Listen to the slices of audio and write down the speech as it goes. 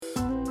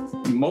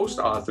most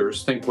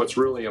authors think what's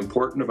really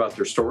important about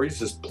their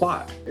stories is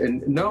plot.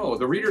 And no,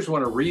 the readers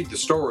want to read the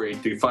story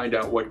to find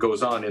out what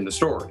goes on in the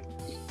story.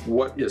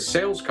 What is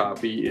sales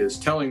copy is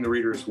telling the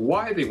readers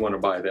why they want to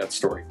buy that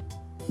story,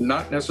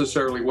 not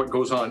necessarily what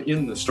goes on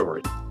in the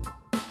story.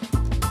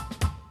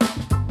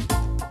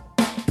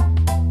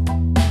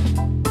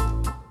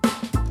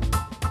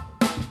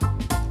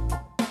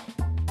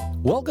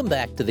 Welcome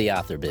back to The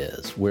Author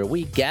Biz, where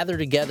we gather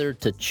together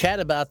to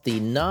chat about the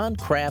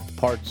non-craft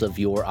parts of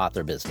your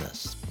author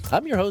business.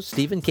 I'm your host,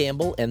 Stephen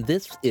Campbell, and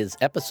this is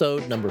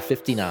episode number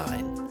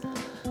 59.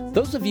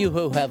 Those of you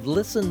who have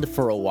listened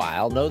for a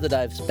while know that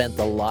I've spent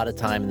a lot of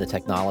time in the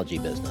technology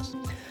business.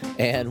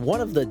 And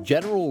one of the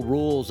general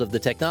rules of the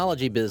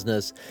technology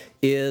business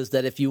is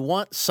that if you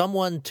want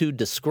someone to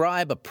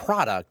describe a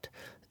product,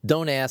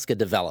 don't ask a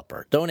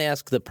developer. Don't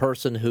ask the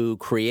person who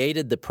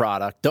created the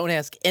product. Don't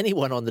ask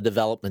anyone on the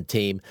development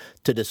team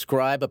to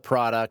describe a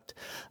product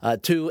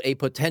to a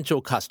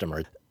potential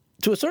customer.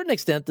 To a certain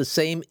extent, the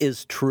same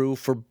is true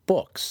for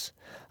books.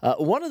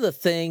 One of the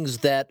things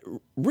that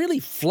really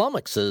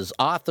flummoxes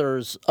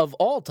authors of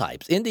all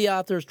types, indie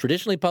authors,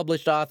 traditionally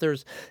published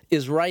authors,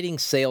 is writing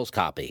sales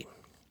copy.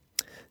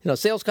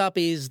 Sales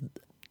copy is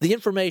the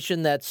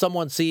information that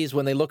someone sees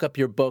when they look up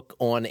your book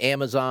on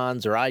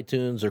Amazon's or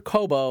iTunes or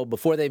Kobo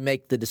before they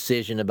make the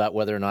decision about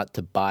whether or not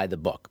to buy the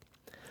book.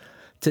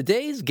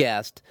 Today's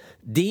guest,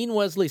 Dean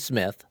Wesley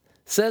Smith,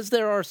 says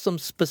there are some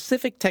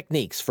specific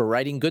techniques for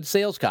writing good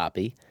sales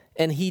copy,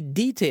 and he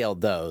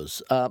detailed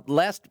those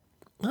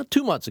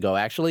 2 months ago,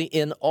 actually,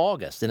 in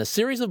August, in a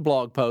series of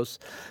blog posts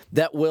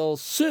that will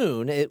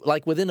soon,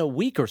 like within a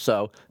week or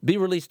so, be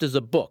released as a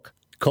book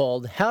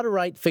called How to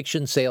Write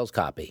Fiction Sales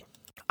Copy.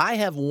 I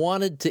have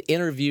wanted to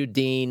interview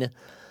Dean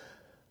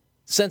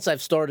since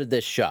I've started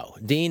this show.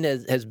 Dean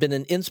has been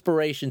an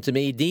inspiration to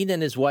me. Dean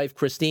and his wife,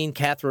 Christine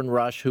Catherine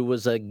Rush, who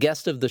was a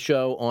guest of the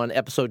show on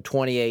episode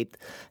 28,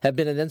 have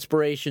been an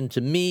inspiration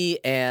to me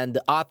and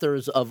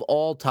authors of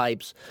all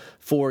types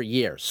for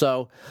years.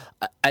 So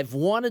I've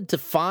wanted to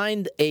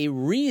find a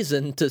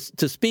reason to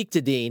speak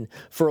to Dean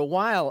for a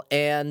while,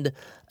 and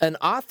an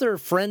author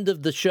friend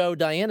of the show,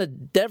 Diana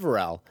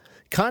Deverell,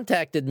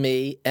 contacted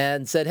me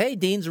and said, hey,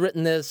 Dean's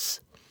written this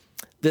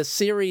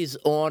series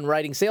on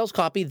writing sales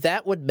copy.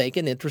 That would make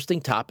an interesting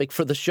topic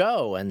for the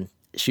show. And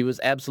she was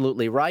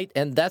absolutely right.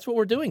 And that's what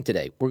we're doing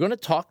today. We're going to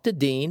talk to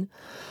Dean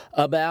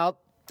about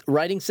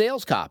writing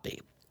sales copy.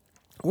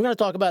 We're going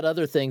to talk about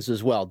other things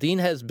as well. Dean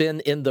has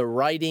been in the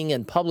writing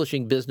and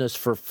publishing business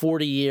for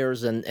 40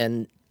 years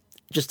and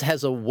just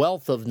has a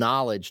wealth of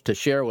knowledge to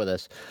share with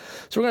us.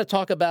 So we're going to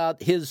talk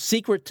about his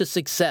secret to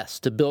success,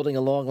 to building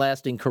a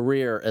long-lasting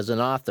career as an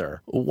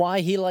author, why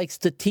he likes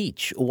to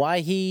teach,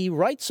 why he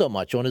writes so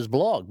much on his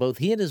blog. Both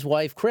he and his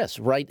wife, Chris,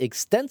 write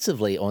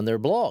extensively on their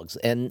blogs,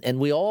 and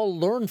we all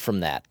learn from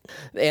that.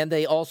 And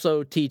they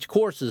also teach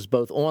courses,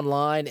 both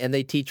online, and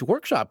they teach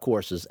workshop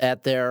courses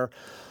at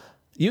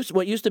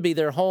what used to be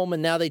their home,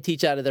 and now they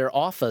teach out of their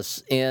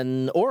office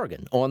in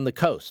Oregon on the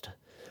coast.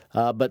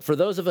 But for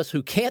those of us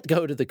who can't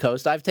go to the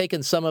coast, I've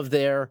taken some of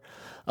their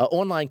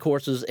online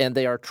courses, and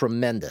they are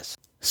tremendous.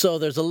 So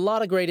there's a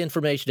lot of great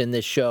information in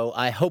this show.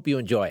 I hope you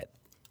enjoy it.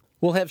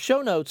 We'll have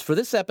show notes for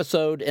this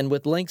episode and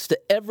with links to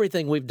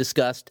everything we've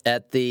discussed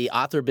at the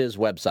AuthorBiz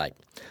website.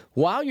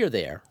 While you're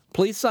there,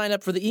 please sign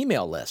up for the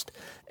email list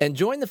and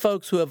join the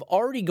folks who have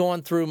already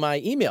gone through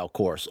my email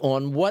course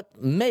on what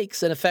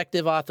makes an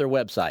effective author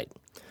website.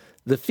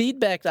 The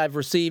feedback I've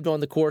received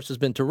on the course has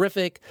been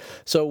terrific.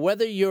 So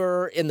whether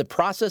you're in the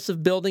process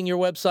of building your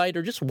website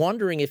or just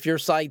wondering if your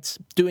site's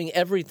doing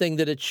everything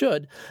that it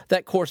should,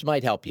 that course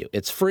might help you.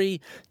 It's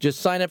free.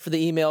 Just sign up for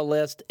the email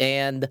list,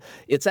 and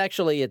it's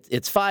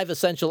 5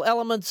 essential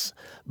elements,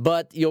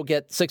 but you'll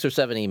get 6 or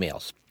 7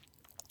 emails.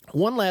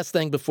 One last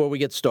thing before we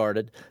get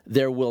started.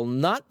 There will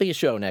not be a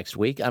show next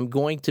week. I'm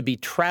going to be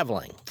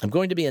traveling. I'm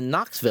going to be in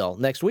Knoxville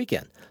next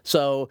weekend.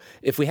 So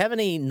if we have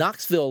any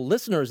Knoxville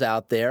listeners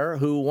out there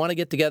who want to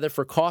get together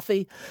for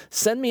coffee,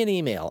 send me an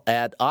email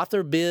at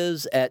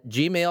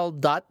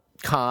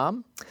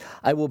authorbiz@gmail.com.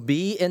 I will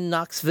be in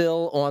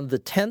Knoxville on the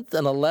 10th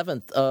and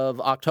 11th of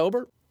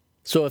October.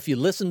 So if you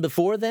listen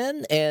before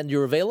then and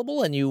you're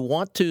available and you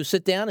want to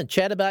sit down and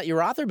chat about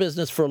your author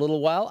business for a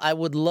little while, I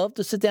would love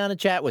to sit down and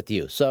chat with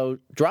you. So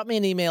drop me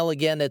an email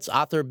again. It's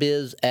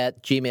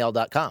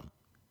authorbiz@gmail.com.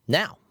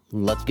 Now,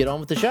 let's get on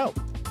with the show.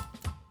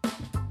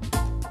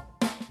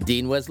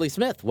 Dean Wesley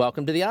Smith,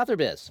 welcome to the Author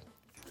Biz.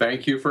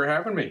 Thank you for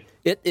having me.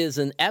 It is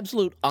an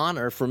absolute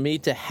honor for me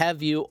to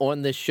have you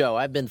on this show.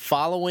 I've been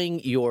following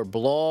your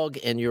blog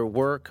and your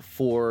work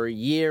for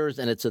years,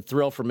 and it's a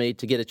thrill for me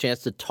to get a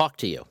chance to talk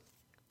to you.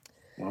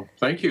 Well,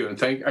 thank you. And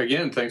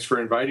thanks for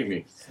inviting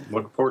me. I'm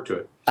looking forward to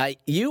it. I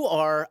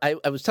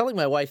was telling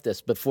my wife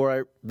this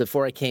before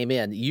I came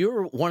in.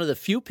 You're one of the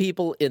few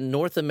people in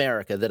North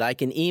America that I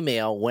can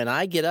email when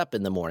I get up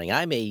in the morning.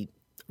 I'm a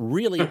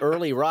really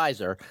early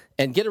riser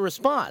and get a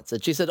response.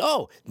 And she said,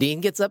 "Oh, Dean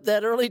gets up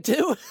that early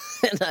too?"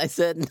 And I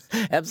said,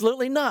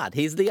 "Absolutely not.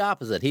 He's the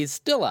opposite. He's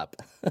still up."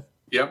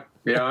 Yep.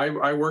 Yeah,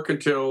 I work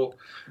until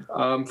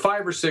 5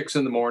 or 6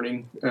 in the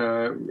morning,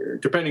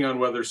 depending on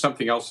whether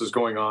something else is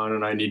going on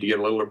and I need to get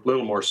a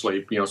little more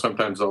sleep.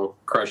 Sometimes I'll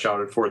crash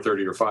out at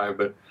 4:30 or 5.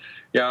 But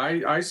yeah,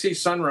 I see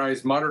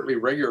sunrise moderately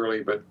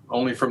regularly, but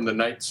only from the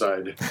night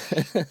side.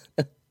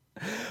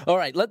 All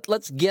right,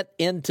 let's get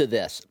into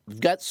this. We've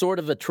got sort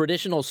of a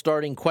traditional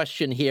starting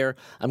question here.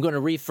 I'm going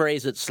to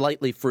rephrase it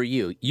slightly for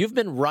you. You've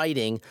been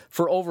writing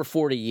for over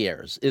 40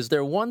 years. Is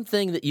there one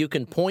thing that you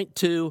can point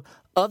to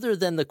other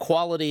than the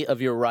quality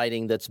of your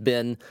writing that's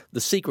been the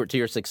secret to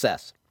your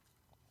success?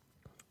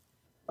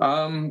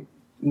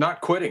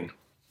 Not quitting.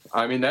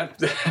 I mean, that's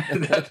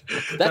that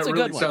a really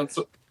good one.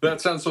 That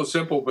sounds so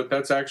simple, but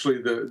that's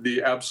actually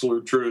the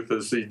absolute truth.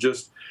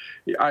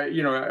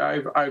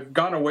 I've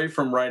gone away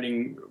from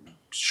writing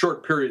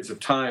short periods of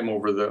time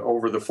over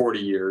the 40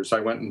 years. I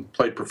went and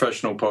played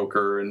professional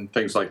poker and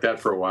things like that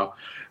for a while.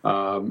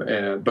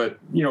 But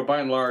by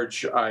and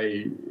large,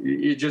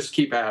 you just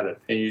keep at it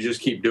and you just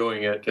keep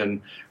doing it.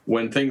 And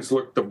when things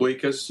look the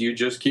bleakest, you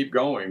just keep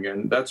going.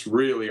 And that's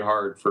really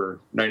hard for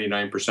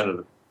 99% of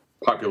the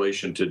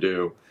population to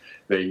do.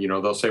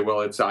 They'll say, well,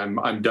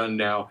 I'm done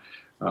now.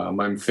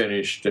 I'm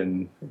finished.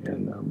 And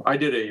I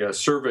did a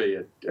survey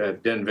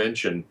at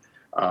Denvention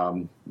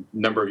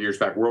number of years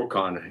back,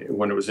 Worldcon,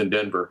 when it was in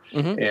Denver,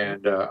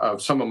 and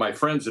of some of my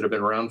friends that have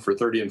been around for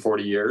 30 and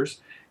 40 years.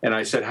 And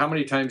I said, how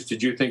many times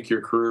did you think your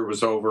career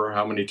was over?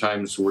 How many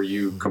times were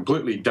you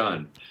completely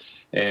done?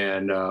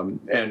 And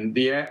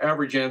the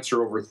average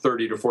answer over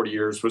 30 to 40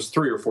 years was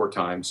 3 or 4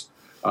 times.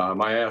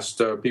 I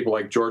asked people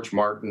like George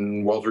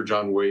Martin, Walter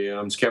John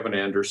Williams, Kevin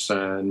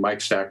Anderson,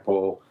 Mike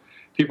Stackpole,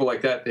 people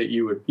like that that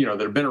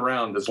have been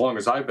around as long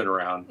as I've been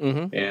around.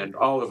 And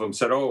all of them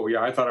said, oh,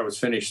 yeah, I thought I was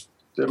finished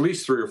at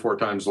least 3 or 4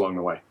 times along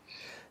the way.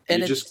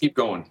 And you just keep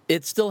going.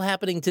 It's still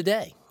happening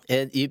today.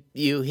 And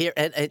you hear,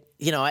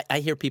 I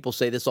hear people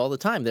say this all the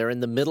time. They're in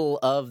the middle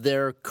of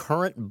their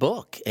current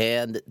book,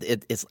 and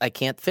it's I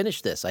can't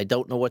finish this. I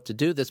don't know what to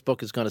do. This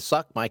book is going to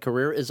suck. My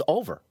career is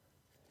over.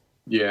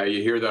 Yeah,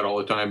 you hear that all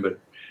the time. But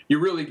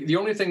the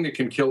only thing that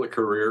can kill a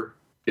career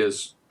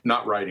is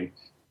not writing.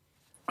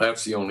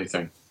 That's the only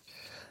thing.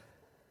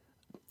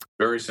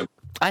 Very simple.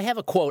 I have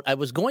a quote. I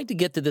was going to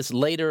get to this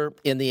later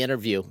in the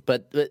interview,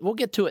 but we'll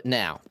get to it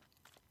now.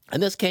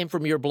 And this came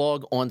from your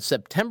blog on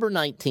September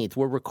 19th.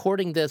 We're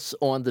recording this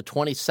on the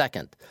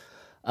 22nd,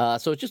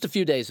 so it's just a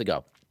few days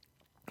ago.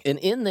 And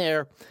in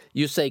there,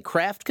 you say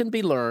craft can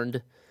be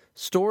learned,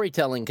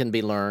 storytelling can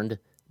be learned,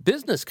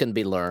 business can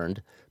be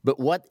learned, but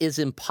what is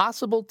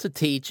impossible to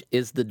teach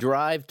is the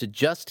drive to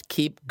just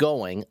keep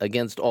going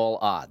against all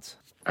odds.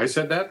 I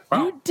said that?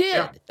 Wow. You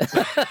did.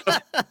 Yeah.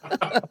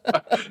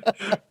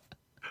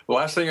 The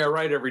last thing I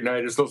write every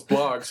night is those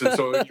blogs, and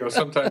so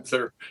sometimes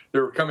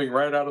they're coming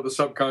right out of the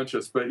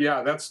subconscious. But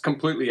yeah, that's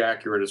completely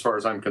accurate as far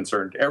as I'm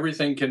concerned.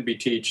 Everything can be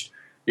taught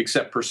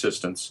except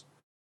persistence.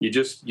 You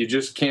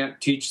just can't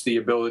teach the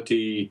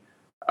ability,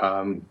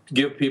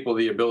 give people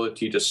the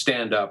ability to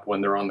stand up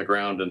when they're on the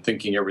ground and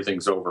thinking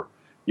everything's over.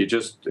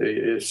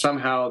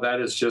 Somehow that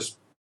is just,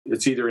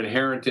 it's either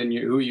inherent in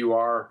you, who you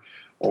are,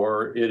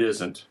 or it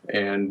isn't.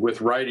 And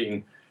with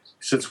writing,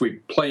 since we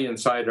play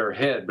inside our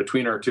head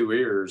between our 2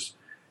 ears,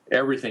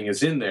 everything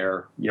is in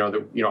there,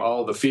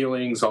 all the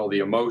feelings, all the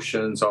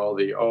emotions, all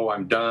the, oh,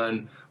 I'm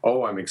done,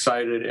 oh, I'm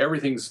excited,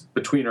 everything's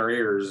between our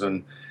ears.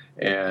 And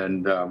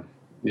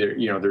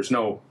there's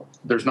not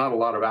a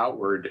lot of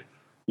outward,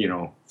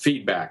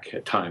 feedback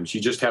at times.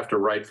 You just have to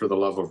write for the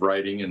love of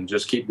writing and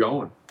just keep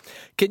going.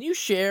 Can you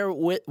share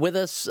with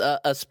us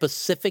a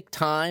specific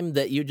time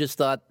that you just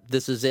thought,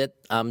 this is it,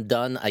 I'm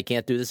done, I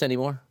can't do this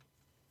anymore?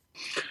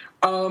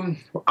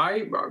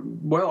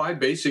 I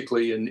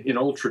basically, in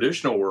old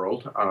traditional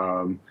world,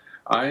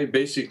 I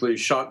basically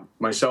shot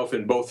myself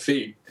in both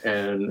feet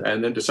and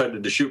then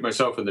decided to shoot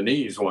myself in the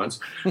knees once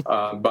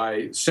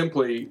by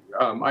simply,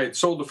 I had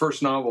sold the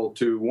first novel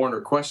to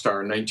Warner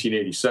Questar in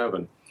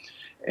 1987,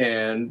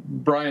 and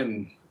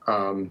Brian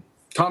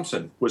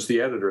Thompson was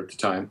the editor at the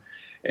time.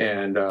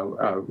 And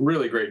a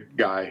really great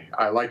guy.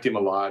 I liked him a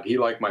lot. He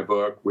liked my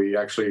book. We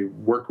actually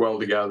worked well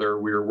together.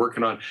 We were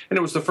working on, and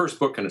it was the first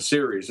book in a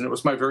series, and it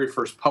was my very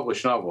first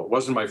published novel. It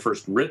wasn't my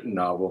first written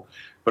novel,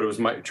 but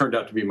it turned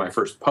out to be my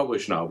first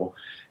published novel.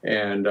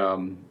 And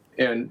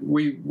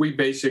we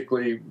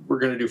basically were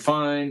going to do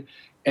fine.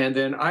 And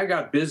then I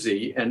got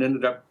busy and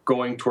ended up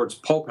going towards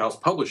Pulp House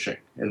Publishing.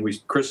 And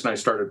Chris and I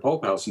started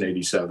Pulp House in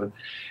 '87.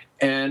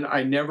 And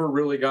I never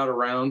really got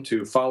around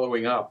to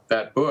following up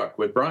that book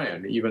with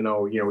Brian, even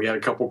though, we had a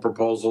couple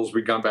proposals,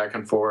 we'd gone back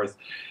and forth.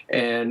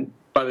 And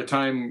by the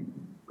time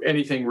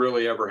anything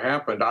really ever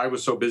happened, I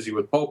was so busy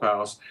with Pulp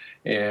House.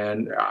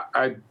 And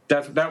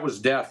that was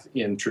death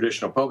in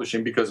traditional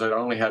publishing, because I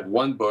only had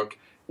one book,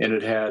 and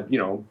it had,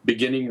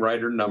 beginning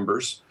writer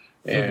numbers.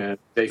 And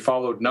they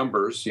followed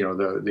numbers,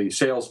 the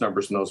sales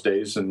numbers in those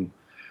days. And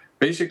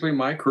basically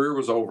my career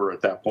was over at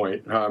that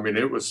point. I mean,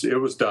 it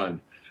was done.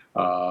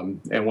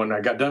 And when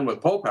I got done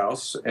with Pulp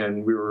House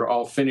and we were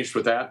all finished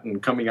with that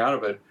and coming out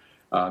of it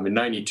in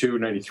 92,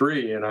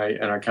 93, and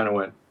I kind of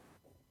went,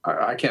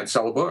 I can't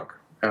sell a book.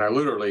 And I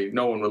literally,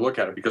 no one would look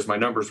at it because my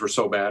numbers were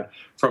so bad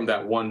from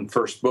that one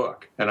first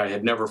book. And I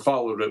had never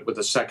followed it with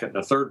a second and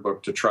a third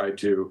book to try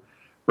to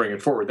bring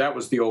it forward. That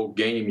was the old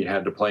game you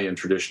had to play in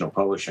traditional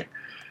publishing.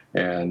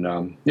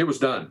 And it was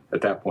done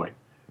at that point.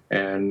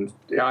 And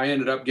I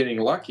ended up getting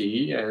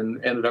lucky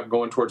and ended up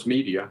going towards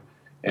media.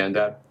 And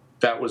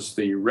that was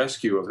the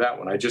rescue of that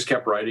one. I just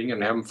kept writing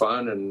and having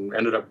fun and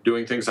ended up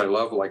doing things I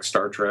love, like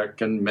Star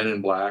Trek and Men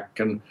in Black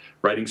and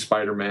writing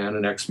Spider-Man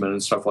and X-Men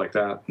and stuff like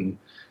that. And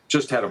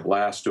just had a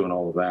blast doing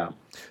all of that.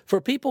 For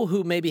people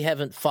who maybe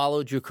haven't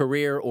followed your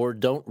career or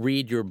don't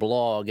read your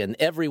blog, and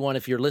everyone,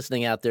 if you're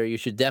listening out there, you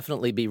should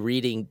definitely be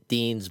reading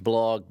Dean's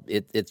blog.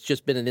 It's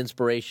just been an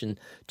inspiration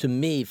to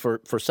me for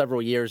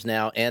several years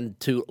now and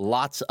to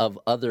lots of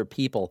other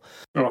people.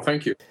 Oh,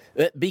 thank you.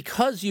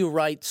 Because you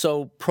write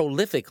so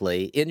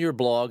prolifically in your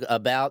blog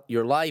about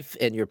your life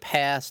and your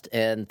past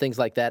and things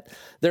like that,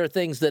 there are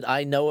things that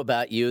I know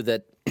about you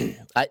that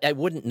I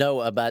wouldn't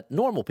know about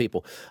normal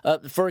people.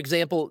 For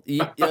example,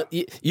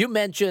 you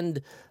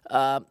mentioned,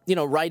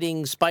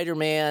 writing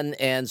Spider-Man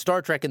and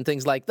Star Trek and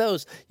things like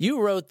those. You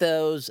wrote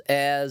those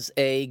as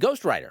a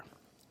ghostwriter.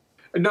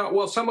 No,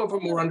 well, some of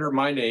them were under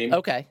my name.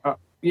 Okay.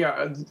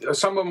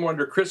 Some of them were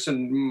under Chris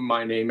and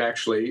my name,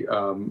 actually.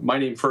 My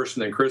name first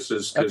and then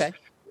Chris's. Okay.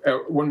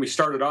 When we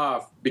started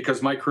off,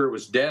 because my career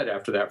was dead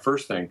after that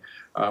first thing,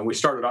 we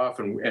started off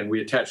and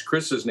we attached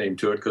Chris's name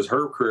to it because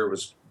her career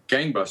was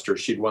gangbusters.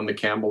 She'd won the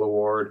Campbell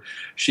Award.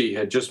 She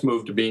had just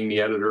moved to being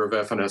the editor of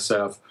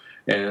FNSF.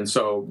 And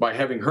so by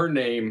having her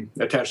name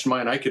attached to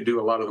mine, I could do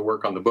a lot of the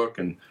work on the book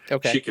and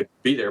she could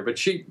be there. But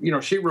she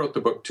wrote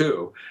the book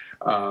too.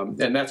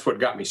 And that's what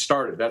got me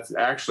started. That's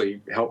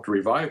actually helped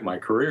revive my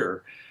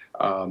career.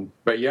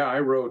 But yeah, I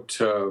wrote,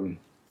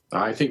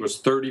 I think it was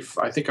 30,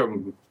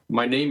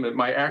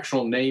 my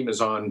actual name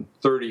is on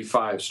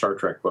 35 Star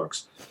Trek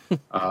books.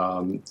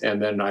 And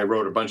then I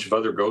wrote a bunch of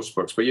other ghost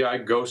books. But yeah, I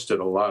ghosted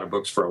a lot of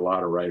books for a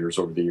lot of writers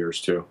over the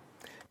years too.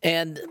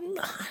 And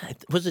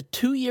was it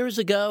 2 years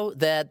ago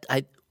that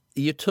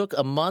you took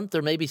a month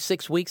or maybe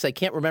 6 weeks, I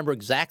can't remember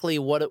exactly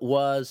what it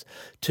was,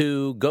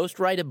 to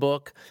ghostwrite a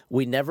book?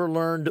 We never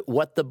learned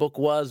what the book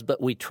was, but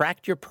we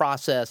tracked your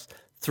process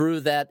through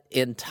that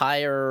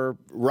entire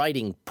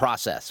writing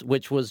process,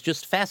 which was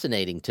just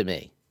fascinating to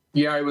me.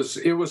 Yeah, it was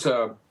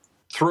a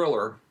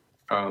thriller.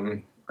 I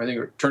think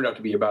it turned out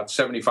to be about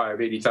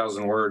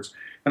 80,000 words,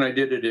 and I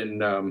did it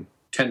in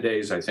 10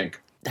 days, I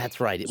think.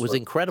 That's right. It was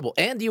incredible.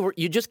 And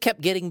you just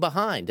kept getting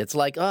behind. It's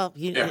like, I'll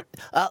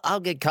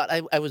get caught.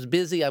 I was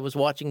busy. I was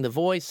watching The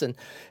Voice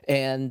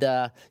and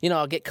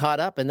I'll get caught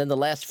up. And then the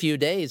last few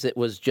days, it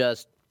was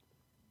just,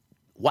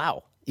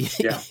 wow.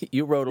 Yeah.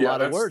 You wrote a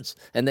lot of words,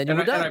 and then you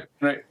were done.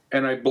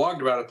 And I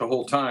blogged about it the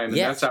whole time, and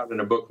that's out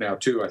in a book now,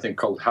 too, I think,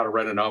 called How to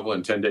Write a Novel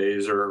in 10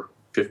 Days or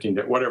 15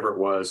 days, whatever it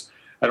was.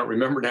 I don't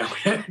remember now,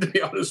 to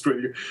be honest with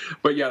you.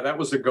 But yeah, that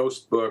was a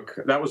ghost book.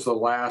 That was the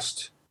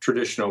last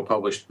traditional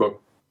published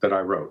book that I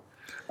wrote.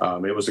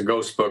 It was a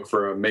ghost book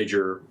for a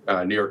major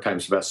New York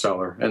Times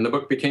bestseller, and the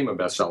book became a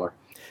bestseller.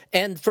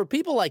 And for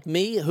people like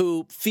me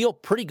who feel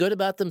pretty good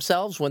about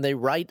themselves when they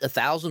write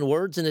 1,000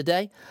 words in a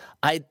day,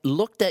 I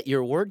looked at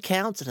your word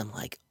counts and I'm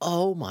like,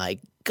 oh my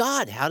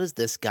God, how does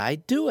this guy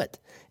do it?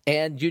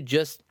 And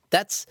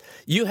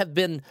you have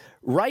been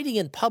writing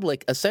in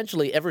public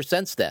essentially ever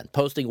since then,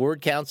 posting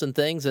word counts and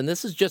things, and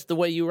this is just the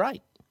way you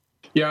write.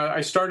 Yeah,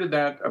 I started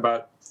that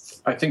about,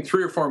 I think,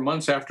 3 or 4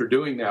 months after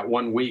doing that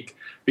 1 week,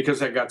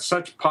 because I got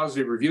such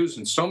positive reviews,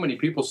 and so many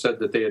people said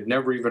that they had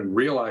never even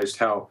realized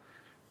how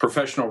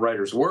professional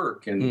writers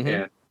work.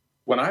 And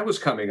when I was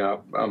coming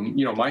up,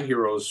 my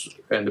heroes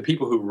and the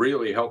people who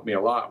really helped me a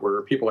lot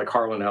were people like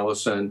Harlan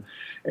Ellison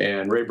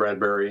and Ray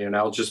Bradbury and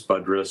Algis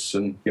Budrys.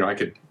 And, I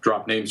could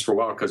drop names for a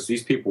while because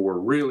these people were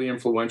really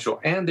influential,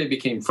 and they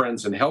became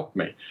friends and helped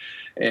me.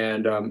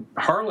 And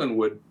Harlan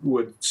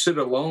would sit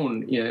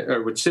alone,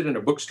 would sit in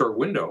a bookstore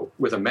window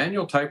with a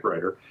manual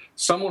typewriter.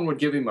 Someone would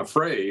give him a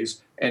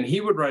phrase, and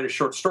he would write a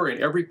short story.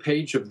 And every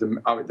page of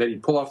that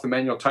he'd pull off the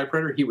manual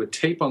typewriter, he would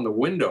tape on the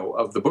window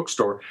of the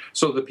bookstore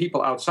so the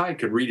people outside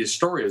could read his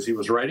story as he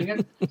was writing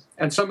it.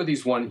 And some of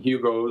these won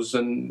Hugos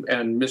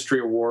and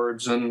Mystery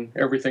Awards and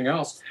everything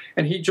else.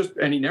 And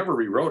he never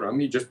rewrote them.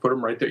 He just put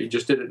them right there. He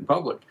just did it in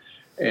public.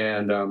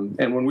 And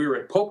when we were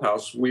at Pulp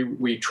House, we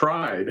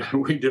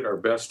did our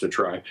best to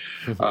try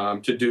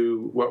to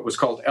do what was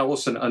called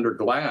Ellison Under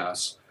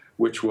Glass,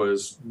 which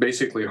was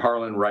basically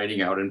Harlan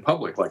writing out in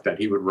public like that.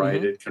 He would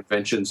write at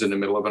conventions in the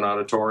middle of an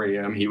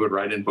auditorium. He would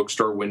write in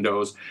bookstore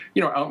windows,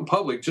 out in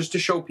public, just to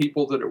show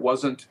people that it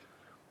wasn't,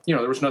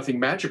 there was nothing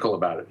magical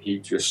about it. He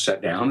just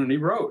sat down and he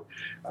wrote.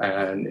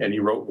 And he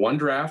wrote one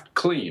draft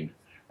clean,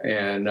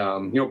 and,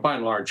 by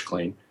and large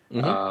clean.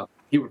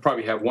 He would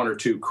probably have 1 or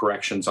 2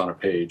 corrections on a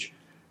page.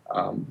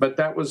 But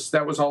that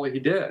was all he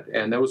did,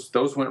 and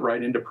those went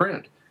right into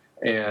print.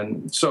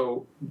 And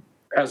so,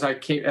 as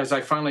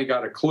I finally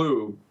got a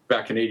clue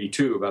back in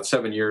 '82, about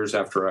 7 years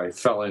after I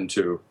fell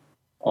into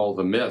all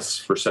the myths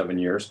for 7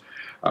 years.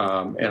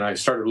 And I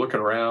started looking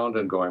around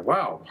and going,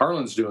 wow,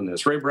 Harlan's doing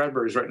this. Ray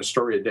Bradbury's writing a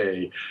story a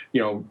day.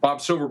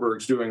 Bob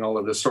Silverberg's doing all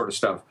of this sort of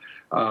stuff.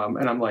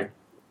 And I'm like,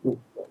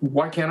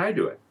 why can't I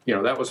do it?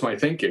 That was my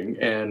thinking.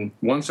 And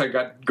once I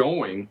got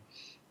going,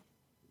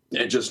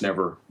 it just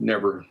never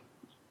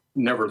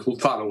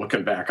thought of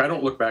looking back. I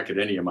don't look back at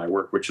any of my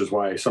work, which is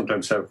why I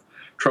sometimes have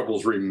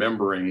troubles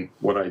remembering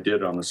what I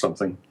did on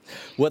something.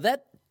 Well,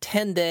 that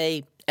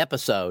 10-day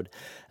episode,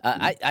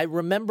 I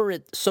remember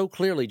it so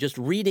clearly, just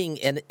reading,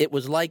 and it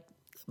was like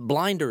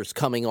blinders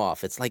coming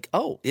off. It's like,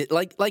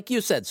 like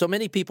you said, so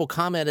many people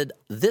commented,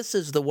 this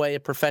is the way a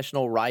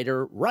professional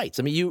writer writes.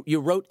 I mean, you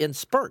wrote in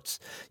spurts.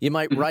 You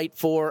might write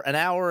for an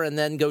hour and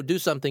then go do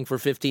something for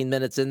 15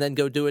 minutes and then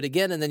go do it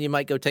again, and then you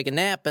might go take a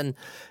nap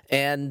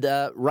and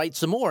write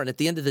some more. And at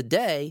the end of the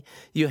day,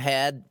 you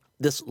had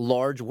this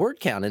large word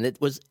count, and it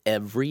was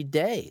every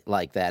day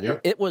like that.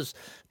 Yep. It was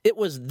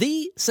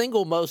the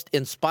single most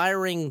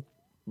inspiring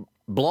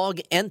blog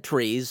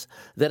entries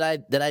that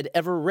I'd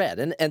ever read,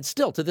 and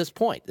still to this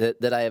point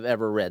that I have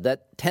ever read.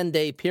 That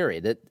 10-day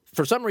period.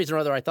 For some reason or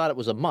other, I thought it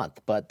was a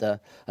month, but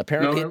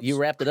apparently you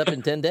wrapped it up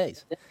in 10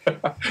 days.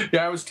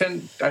 Yeah, it was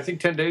 10. I think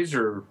 10 days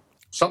or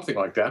something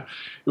like that.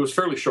 It was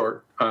fairly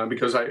short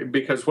because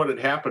what had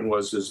happened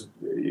was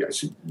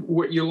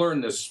what you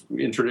learn this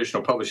in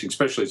traditional publishing,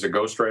 especially as a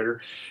ghostwriter,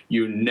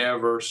 you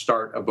never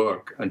start a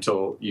book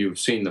until you've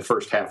seen the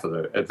first half of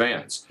the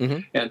advance.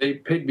 Mm-hmm. And they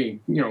paid me,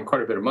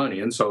 quite a bit of money,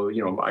 and so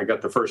I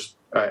got the first.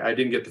 I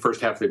didn't get the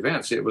first half of the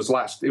advance. It was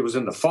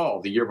in the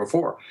fall, the year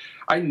before.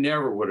 I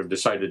never would have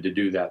decided to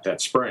do that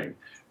spring,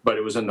 but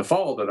it was in the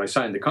fall that I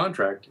signed the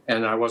contract,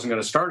 and I wasn't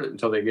going to start it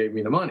until they gave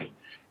me the money.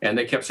 And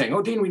they kept saying,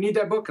 "Oh, Dean, we need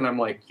that book." And I'm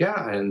like,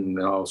 "Yeah, and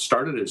I'll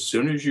start it as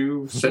soon as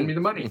you send me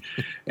the money."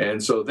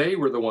 And so they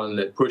were the one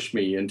that pushed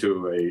me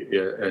into a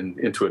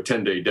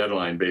 10-day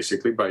deadline,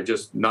 basically, by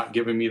just not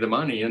giving me the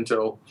money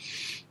until,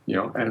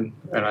 and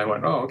I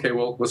went, "Oh, okay,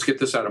 well, let's get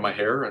this out of my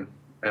hair,"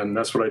 and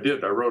that's what I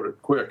did. I wrote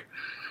it quick.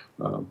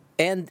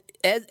 And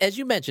as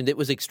you mentioned, it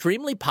was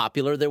extremely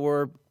popular. There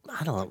were,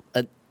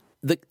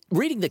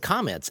 reading the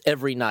comments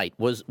every night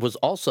was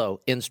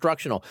also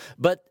instructional,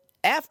 but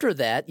after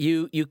that,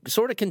 you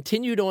sort of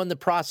continued on the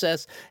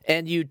process,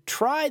 and you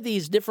tried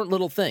these different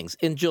little things.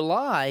 In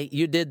July,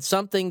 you did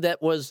something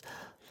that was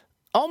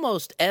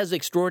almost as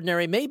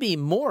extraordinary, maybe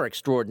more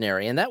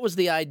extraordinary, and that was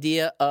the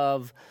idea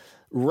of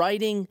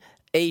writing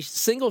a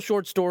single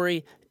short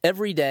story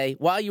every day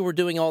while you were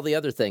doing all the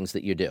other things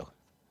that you do.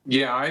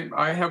 Yeah,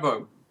 I have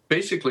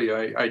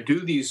I do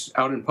these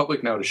out in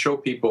public now to show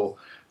people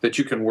that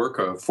you can work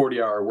a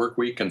 40-hour work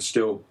week and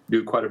still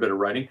do quite a bit of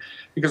writing,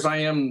 because I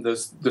am the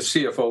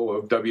CFO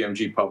of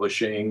WMG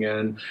Publishing,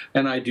 and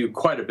I do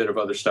quite a bit of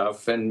other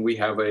stuff. And we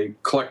have a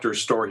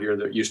collector's store here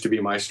that used to be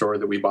my store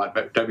that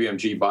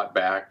WMG bought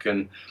back,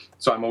 and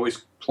so I'm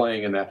always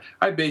playing in that.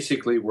 I'm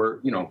basically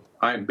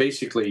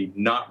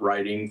not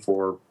writing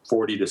for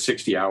 40 to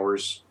 60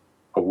 hours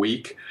a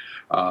week,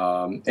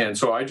 and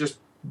so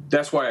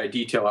that's why I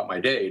detail out my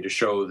day, to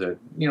show that,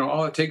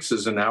 all it takes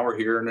is an hour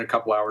here and a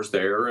couple hours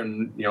there,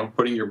 and,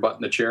 putting your butt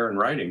in the chair and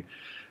writing.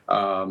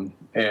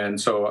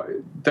 And so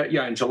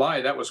in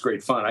July, that was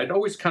great fun. I'd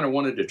always kind of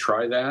wanted to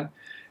try that.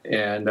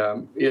 And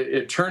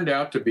it turned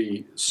out to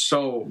be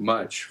so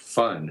much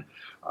fun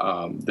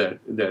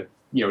that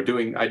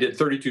I did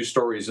 32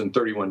 stories in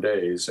 31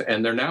 days,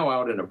 and they're now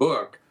out in a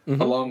book, mm-hmm.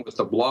 along with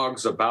the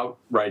blogs about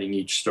writing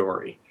each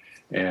story.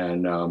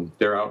 And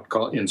they're out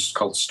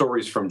called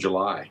Stories from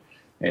July.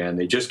 And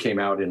they just came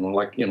out in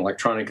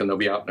electronic, and they'll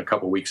be out in a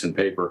couple weeks in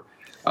paper.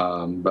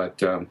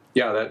 So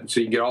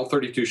you get all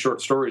 32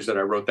 short stories that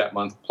I wrote that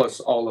month,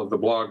 plus all of the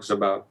blogs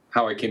about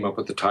how I came up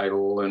with the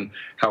title and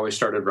how I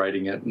started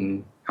writing it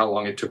and how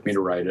long it took me to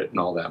write it and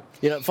all that.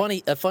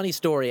 A funny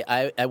story.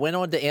 I went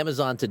on to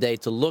Amazon today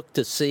to look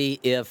to see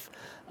if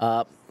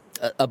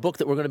a book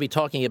that we're going to be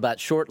talking about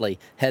shortly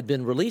had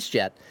been released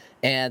yet.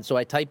 And so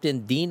I typed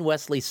in Dean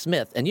Wesley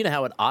Smith, and you know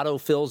how it auto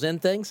fills in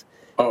things?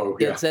 Oh,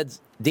 yeah. It said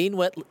Dean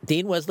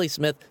Wesley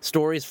Smith,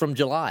 Stories from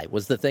July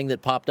was the thing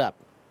that popped up.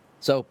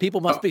 So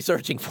people must be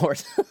searching for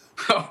it.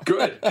 Oh,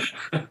 good.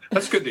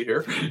 That's good to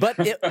hear. But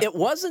it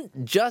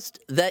wasn't just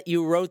that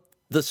you wrote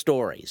the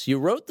stories. You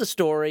wrote the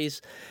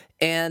stories,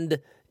 and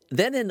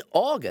then in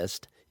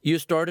August, you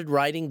started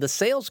writing the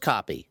sales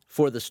copy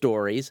for the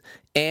stories,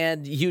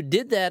 and you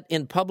did that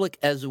in public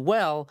as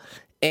well,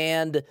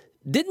 and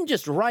didn't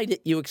just write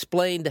it, you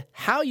explained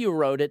how you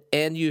wrote it,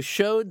 and you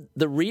showed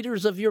the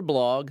readers of your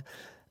blog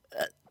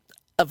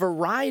a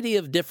variety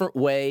of different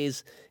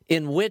ways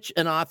in which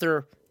an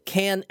author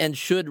can and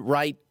should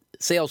write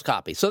sales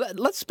copy. So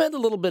let's spend a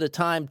little bit of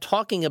time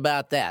talking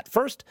about that.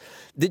 First,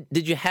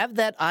 did you have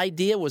that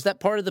idea? Was that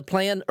part of the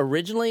plan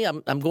originally?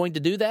 I'm going to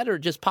do that, or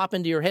just pop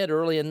into your head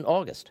early in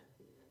August?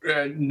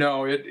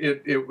 No,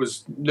 there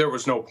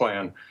was no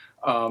plan.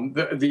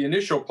 The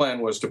initial plan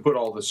was to put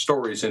all the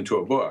stories into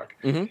a book.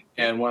 Mm-hmm.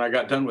 And when I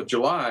got done with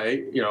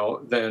July,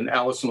 then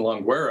Alison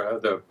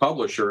Longuera, the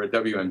publisher at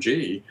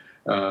WMG,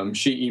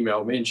 she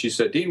emailed me and she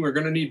said, "Dean, we're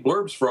going to need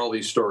blurbs for all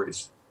these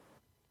stories."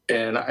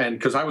 And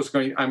because we're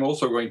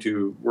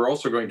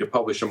also going to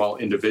publish them all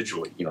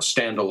individually,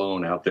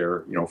 standalone out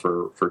there,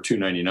 for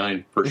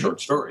 $2.99 per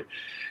short story.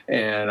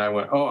 And I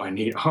went, I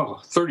need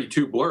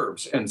 32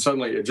 blurbs, and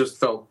suddenly it just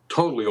felt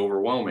totally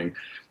overwhelming,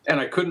 and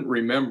I couldn't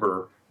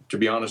remember. To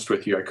be honest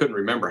with you, I couldn't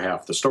remember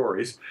half the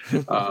stories.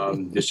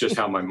 It's just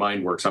how my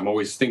mind works. I'm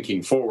always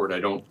thinking forward. I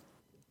don't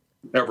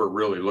ever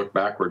really look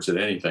backwards at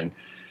anything.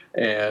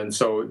 And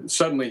so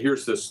suddenly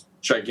here's this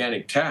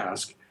gigantic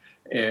task,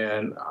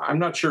 and I'm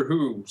not sure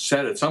who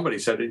said it. Somebody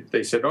said it.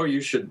 They said, you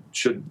should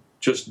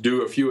just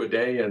do a few a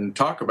day and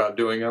talk about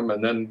doing them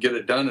and then get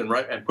it done and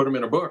write and put them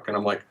in a book. And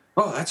I'm like,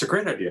 that's a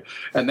great idea.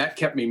 And that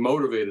kept me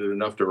motivated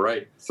enough to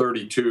write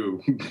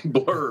 32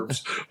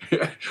 blurbs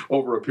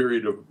over a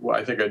period of,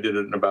 I think I did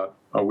it in about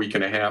a week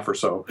and a half or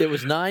so. It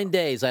was 9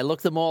 days. I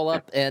looked them all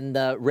up and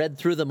read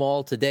through them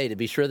all today to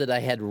be sure that I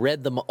had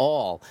read them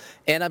all.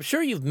 And I'm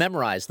sure you've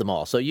memorized them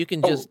all, so you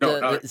can just...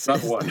 not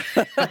one.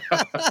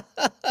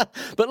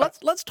 But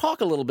let's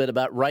talk a little bit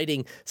about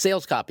writing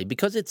sales copy,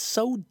 because it's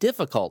so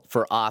difficult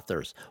for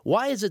authors.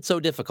 Why is it so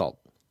difficult?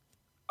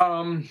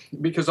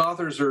 Because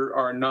authors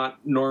are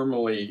not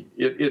normally,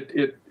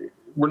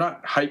 we're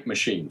not hype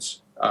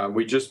machines.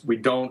 We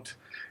don't,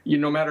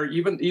 no matter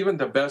even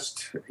the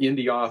best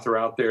indie author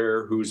out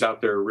there who's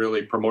out there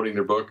really promoting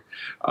their book,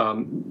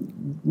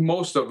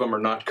 most of them are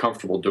not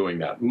comfortable doing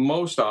that.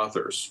 Most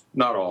authors,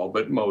 not all,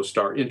 but most,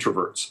 are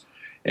introverts.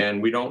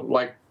 And we don't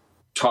like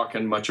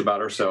talking much about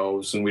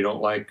ourselves, and we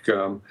don't like,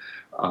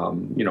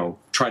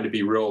 trying to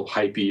be real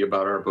hypey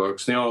about our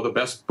books. The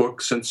best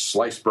book since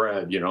sliced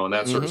bread, and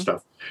that sort of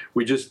stuff.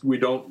 We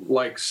don't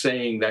like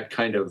saying that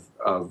kind of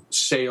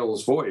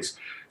sales voice.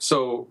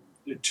 So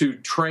to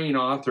train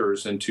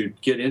authors and to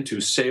get into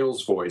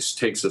sales voice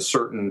takes a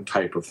certain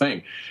type of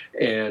thing.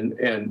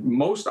 And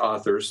most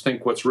authors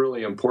think what's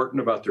really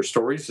important about their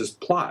stories is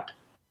plot.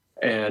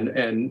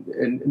 And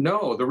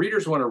no, the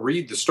readers want to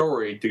read the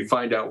story to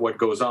find out what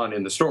goes on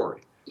in the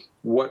story.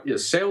 What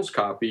is sales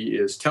copy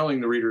is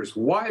telling the readers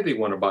why they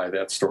want to buy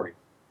that story,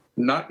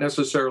 not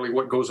necessarily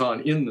what goes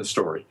on in the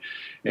story.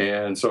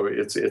 And so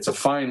it's a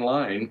fine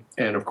line.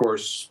 And of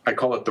course, I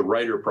call it the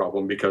writer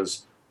problem,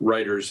 because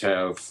writers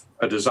have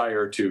a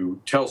desire to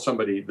tell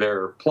somebody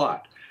their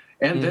plot.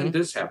 And then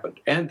this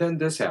happened, and then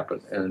this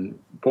happened. And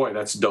boy,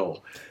 that's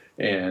dull.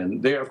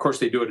 And they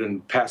do it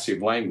in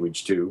passive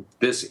language too.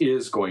 This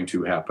is going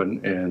to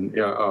happen. And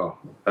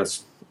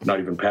that's not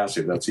even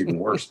passive. That's even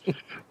worse.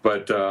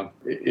 But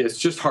it's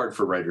just hard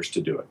for writers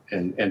to do it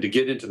and to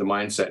get into the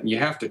mindset. And you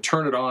have to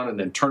turn it on and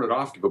then turn it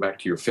off to go back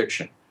to your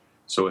fiction.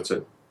 So it's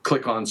a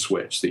click-on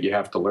switch that you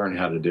have to learn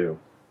how to do.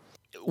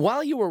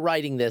 While you were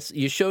writing this,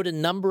 you showed a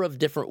number of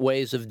different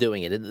ways of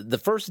doing it. The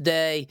first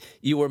day,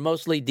 you were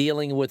mostly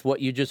dealing with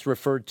what you just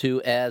referred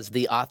to as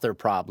the author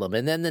problem.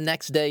 And then the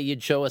next day,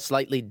 you'd show a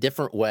slightly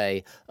different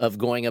way of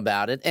going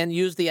about it and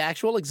use the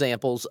actual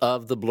examples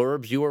of the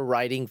blurbs you were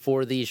writing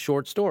for these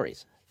short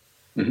stories.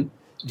 Mm-hmm.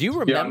 Do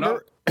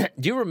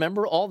you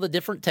remember all the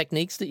different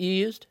techniques that you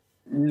used?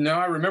 No,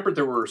 I remember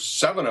there were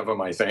 7 of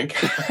them, I think.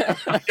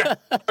 I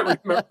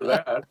remember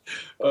that.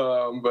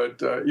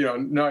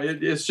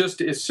 It's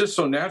just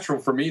so natural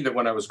for me that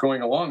when I was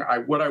going along,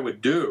 what I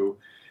would do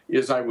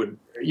is I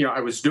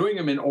was doing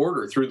them in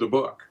order through the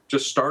book.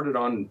 Just started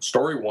on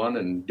story 1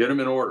 and did them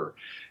in order.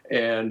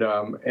 And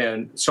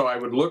so I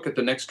would look at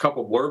the next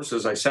couple blurbs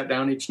as I sat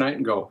down each night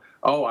and go,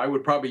 I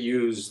would probably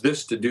use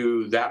this to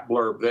do that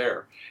blurb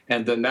there.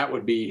 And then that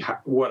would be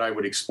what I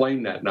would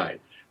explain that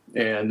night.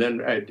 And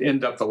then I'd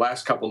end up the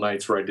last couple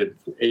nights where I did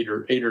 8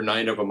 or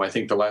 9 of them. I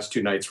think the last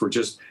 2 nights were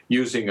just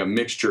using a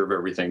mixture of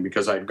everything,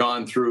 because I'd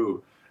gone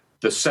through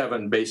the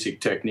 7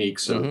 basic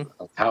techniques of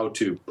how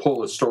to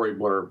pull a story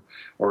blurb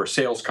or a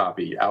sales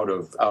copy out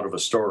of a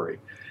story.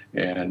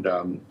 And,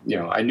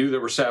 I knew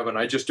there were 7.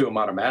 I just do them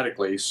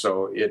automatically.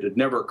 So it had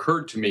never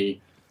occurred to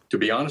me, to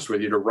be honest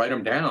with you, to write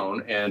them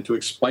down and to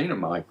explain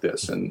them like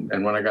this. And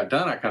when I got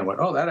done, I kind of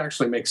went, that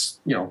actually makes,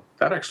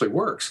 that actually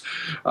works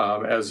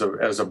as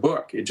a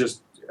book.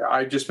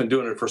 I've just been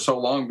doing it for so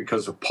long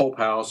because of Pulp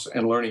House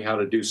and learning how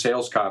to do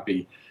sales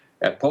copy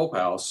at Pulp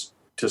House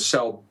to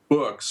sell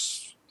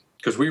books,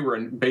 because we were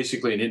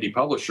basically an indie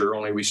publisher,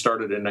 only we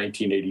started in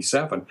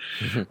 1987.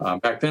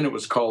 Back then it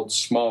was called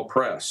small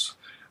press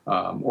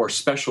or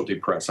specialty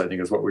press, I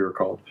think is what we were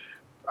called.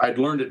 I'd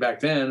learned it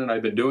back then, and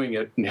I've been doing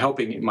it and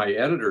helping my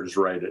editors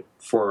write it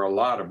for a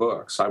lot of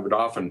books. I would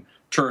often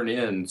turn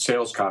in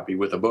sales copy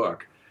with a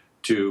book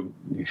to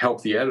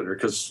help the editor,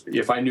 because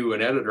if I knew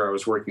an editor I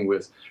was working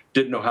with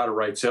didn't know how to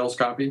write sales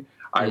copy,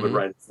 I would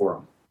write it for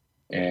them,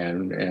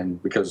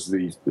 and because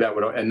that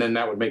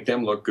would make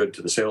them look good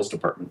to the sales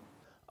department.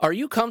 Are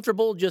you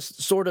comfortable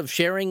just sort of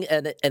sharing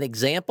an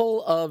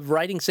example of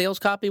writing sales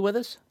copy with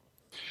us?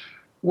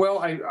 Well,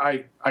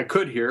 I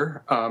could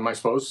here, I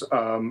suppose.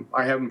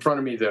 I have in front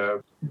of me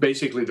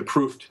basically the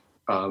proofed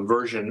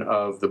version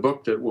of the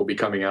book that will be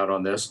coming out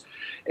on this.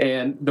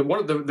 And the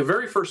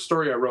very first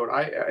story I wrote,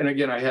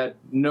 I had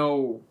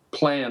no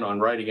plan on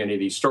writing any of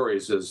these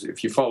stories is,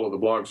 if you follow the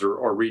blogs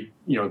or read,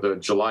 the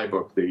July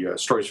book, the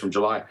stories from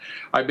July,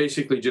 I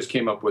basically just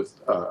came up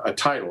with a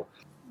title.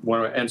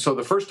 And so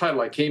the first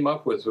title I came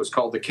up with was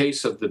called The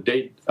Case of the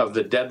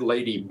Dead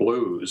Lady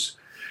Blues.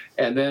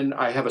 And then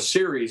I have a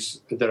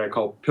series that I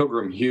call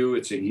Pilgrim Hugh.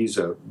 He's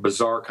a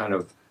bizarre kind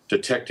of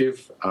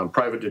detective,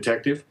 private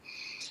detective.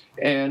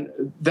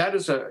 And that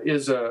is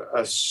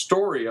a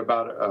story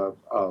about,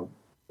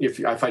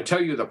 if I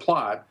tell you the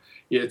plot,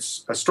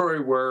 it's a story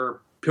where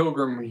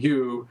Pilgrim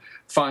Hugh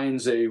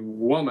finds a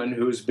woman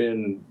who's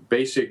been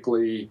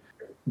basically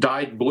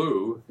dyed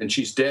blue, and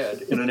she's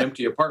dead in an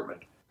empty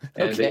apartment.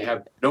 And They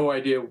have no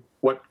idea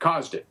what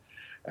caused it.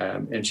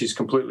 And she's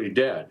completely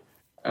dead.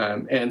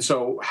 And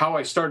so how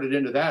I started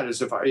into that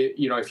is,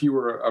 if you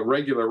were a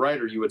regular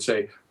writer, you would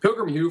say,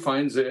 Pilgrim Hugh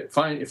finds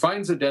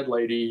a dead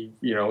lady,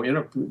 in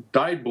a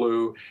dyed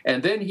blue,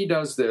 and then he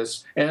does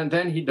this, and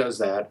then he does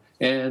that,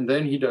 and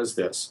then he does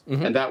this.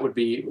 Mm-hmm. And that would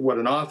be what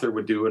an author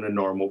would do in a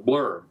normal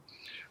blurb.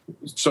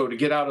 So to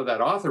get out of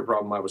that author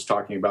problem I was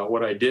talking about,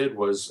 what I did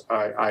was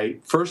I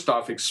first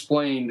off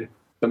explained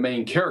the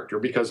main character,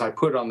 because I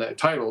put on that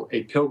title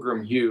a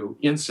Pilgrim Hugh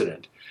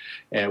incident,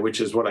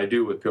 which is what I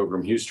do with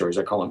Pilgrim Hugh stories.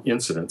 I call them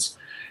incidents.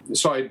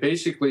 So I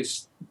basically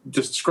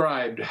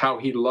described how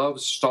he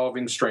loves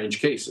solving strange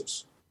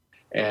cases,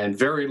 and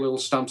very little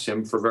stumps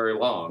him for very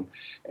long.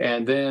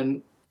 And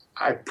then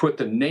I put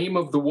the name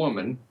of the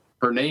woman,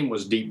 her name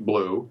was Deep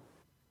Blue,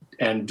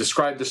 and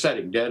described the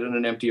setting, dead in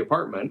an empty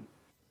apartment,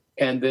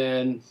 and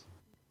then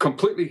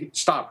completely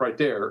stop right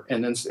there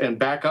and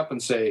back up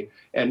and say,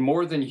 and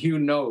more than Hugh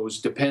knows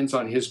depends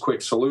on his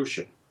quick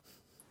solution,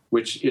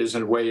 which is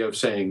a way of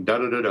saying,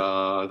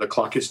 da-da-da-da, the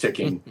clock is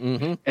ticking.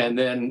 Mm-hmm. And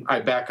then I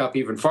back up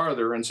even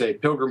farther and say,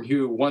 Pilgrim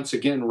Hugh once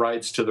again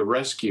rides to the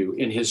rescue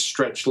in his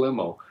stretch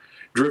limo,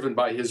 driven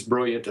by his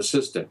brilliant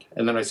assistant.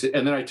 And then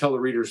I tell the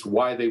readers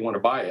why they want to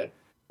buy it.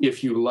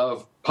 If you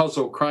love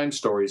puzzle crime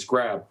stories,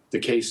 grab The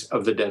Case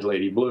of the Dead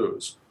Lady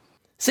Blues.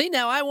 See,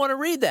 now I want to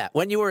read that.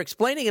 When you were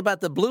explaining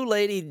about the blue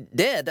lady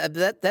dead,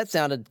 that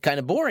sounded kind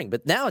of boring,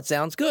 but now it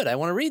sounds good. I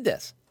want to read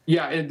this.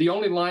 Yeah, and the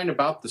only line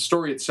about the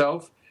story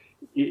itself,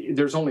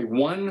 there's only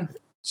one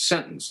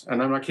sentence,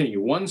 and I'm not kidding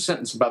you, one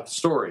sentence about the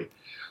story.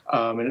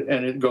 And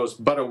it goes,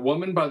 but a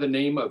woman by the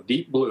name of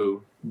Deep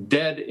Blue,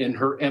 dead in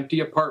her empty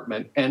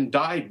apartment and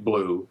dyed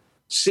blue,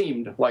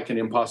 seemed like an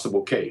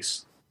impossible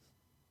case.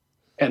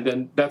 And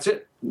then that's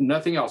it.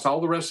 Nothing else.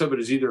 All the rest of it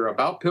is either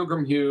about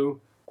Pilgrim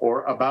Hugh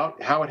or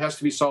about how it has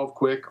to be solved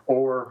quick,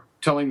 or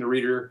telling the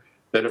reader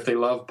that if they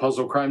love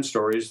puzzle crime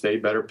stories, they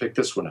better pick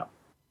this one up.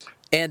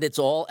 And it's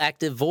all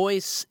active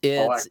voice.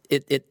 It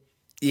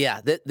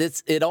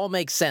all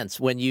makes sense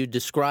when you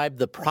describe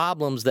the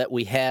problems that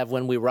we have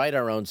when we write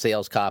our own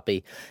sales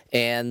copy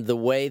and the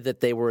way that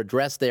they were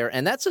addressed there.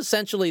 And that's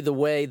essentially the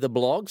way the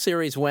blog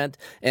series went.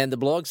 And the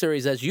blog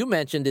series, as you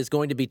mentioned, is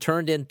going to be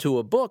turned into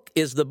a book.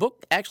 Is the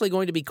book actually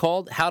going to be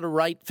called How to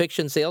Write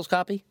Fiction Sales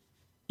Copy?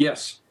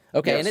 Yes.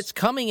 Okay, yes. And it's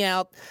coming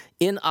out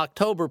in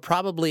October,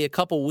 probably a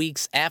couple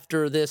weeks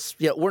after this.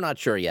 We're not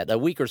sure yet, a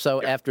week or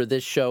so after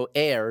this show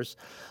airs.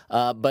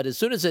 But as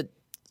soon as it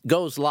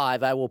goes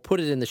live, I will put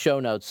it in the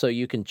show notes so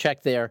you can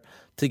check there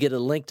to get a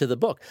link to the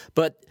book.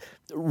 But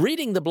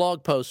reading the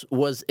blog post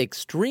was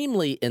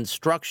extremely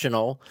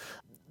instructional.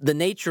 The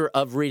nature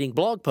of reading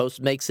blog posts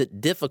makes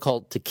it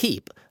difficult to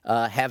keep.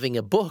 Having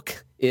a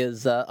book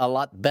is a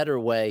lot better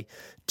way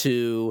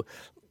to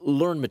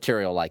learn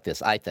material like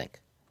this, I think.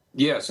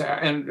 Yes,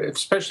 and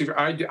especially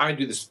I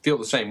feel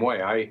the same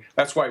way.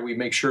 That's why we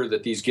make sure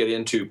that these get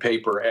into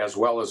paper as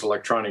well as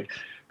electronic,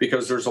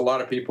 because there's a lot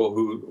of people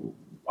who,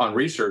 on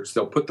research,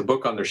 they'll put the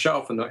book on their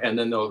shelf and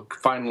then they'll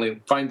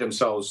finally find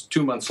themselves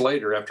 2 months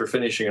later after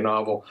finishing a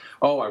novel,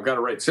 I've got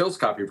to write sales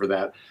copy for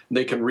that. And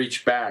they can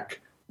reach back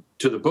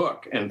to the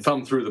book and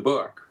thumb through the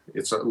book.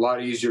 It's a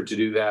lot easier to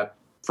do that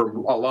for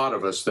a lot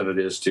of us than it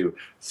is to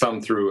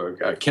thumb through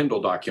a Kindle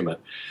document.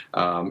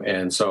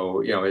 And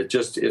so,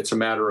 it's a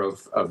matter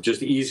of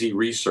just easy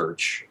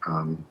research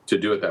to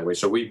do it that way.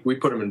 So we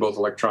put them in both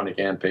electronic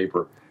and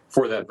paper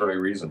for that very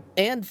reason.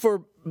 And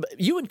for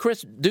you and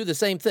Chris do the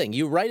same thing.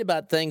 You write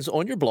about things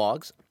on your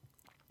blogs,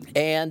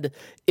 and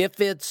if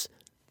it's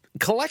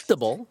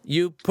collectible,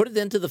 you put it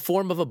into the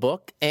form of a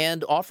book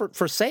and offer it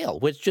for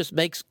sale, which just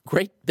makes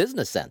great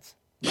business sense.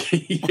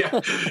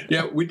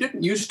 Yeah, we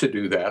didn't used to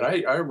do that.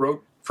 I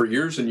wrote for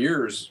years and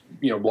years,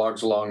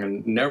 blogs along,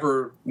 and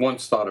never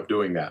once thought of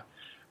doing that.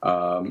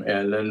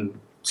 And then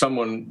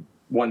someone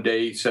one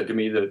day said to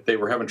me that they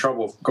were having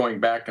trouble going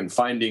back and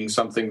finding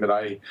something that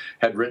I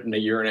had written a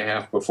year and a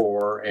half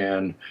before,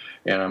 and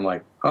I'm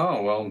like,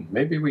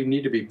 maybe we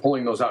need to be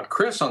pulling those out.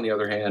 Chris, on the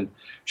other hand,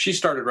 she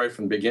started right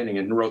from the beginning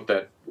and wrote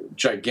that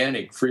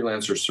gigantic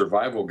freelancer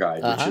survival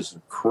guide, which is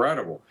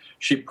incredible.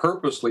 She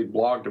purposely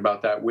blogged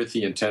about that with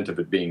the intent of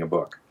it being a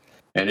book,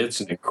 and it's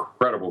an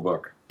incredible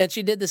book. And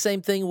she did the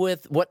same thing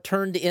with what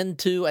turned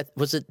into,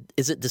 is it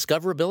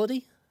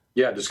Discoverability?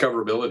 Yeah,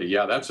 Discoverability.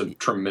 Yeah, that's a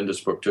tremendous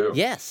book, too.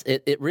 Yes,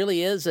 it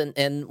really is.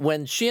 And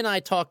when she and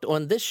I talked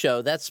on this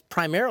show, that's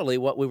primarily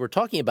what we were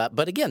talking about.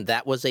 But again,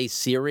 that was a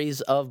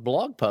series of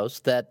blog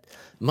posts that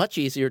much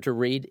easier to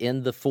read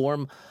in the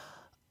form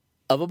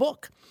of a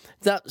book.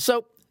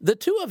 So the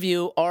two of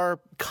you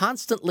are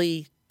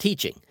constantly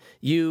teaching.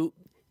 You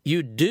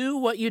do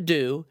what you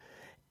do,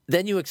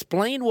 then you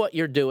explain what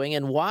you're doing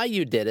and why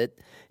you did it.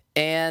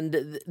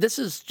 And this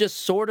is just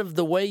sort of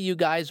the way you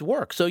guys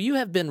work. So you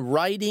have been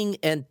writing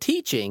and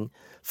teaching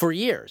for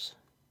years.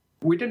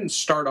 We didn't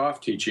start off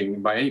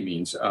teaching by any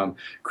means.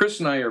 Chris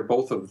and I are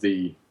both of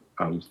the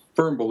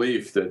firm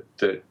belief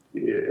that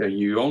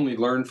you only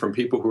learn from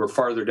people who are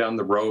farther down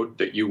the road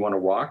that you want to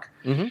walk.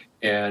 Mm-hmm.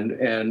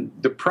 And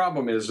the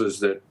problem is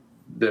that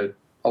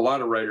a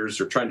lot of writers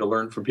are trying to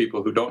learn from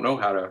people who don't know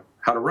how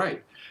to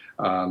write.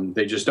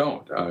 They just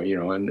don't,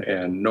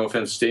 and no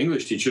offense to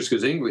English teachers,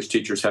 because English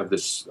teachers have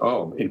this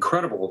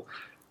incredible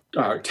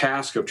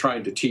task of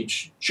trying to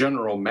teach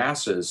general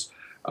masses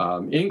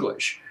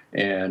English,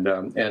 and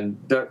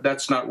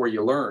that's not where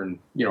you learn,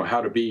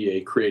 how to be a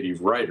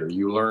creative writer.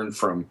 You learn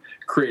from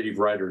creative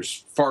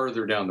writers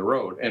farther down the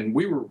road, and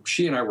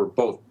she and I were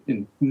both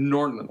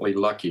inordinately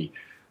lucky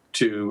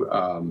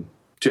to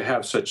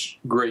have such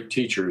great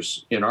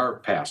teachers in our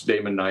past: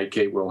 Damon Knight,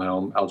 Kate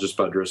Wilhelm, Algis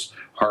Budrus,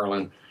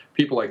 Harlan.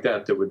 People like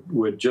that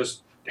would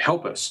just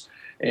help us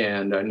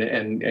and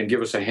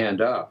give us a hand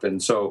up.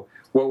 And so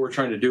what we're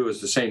trying to do is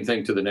the same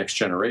thing to the next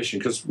generation,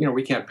 because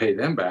we can't pay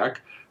them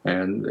back,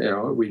 and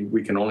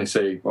we can only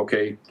say,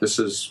 okay, this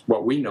is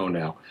what we know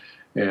now,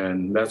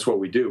 and that's what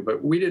we do.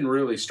 But we didn't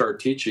really start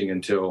teaching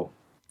until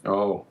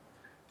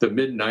the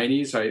mid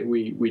 '90s.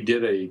 We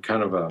did a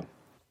kind of a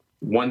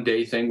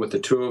one-day thing with the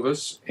two of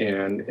us,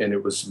 and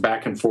it was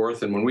back and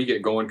forth. And when we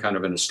get going, kind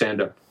of in a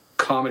stand-up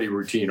comedy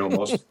routine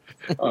almost.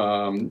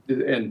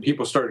 And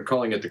people started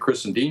calling it the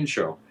Chris and Dean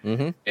Show.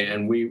 Mm-hmm.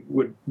 And we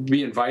would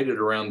be invited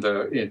around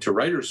into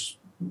writers'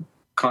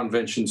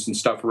 conventions and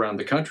stuff around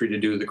the country to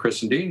do the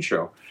Chris and Dean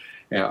Show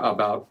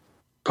about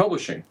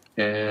publishing.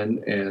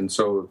 And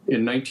so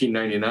in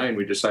 1999,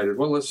 we decided,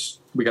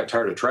 we got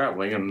tired of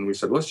traveling, and we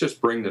said, let's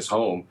just bring this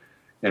home.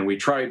 And we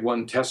tried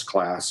one test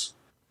class,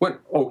 went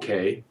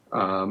okay,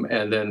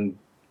 and then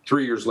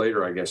 3 years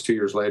later, 3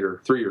 years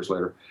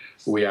later,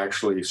 we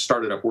actually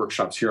started up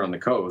workshops here on the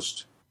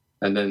coast.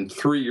 And then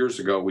 3 years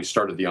ago, we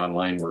started the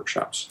online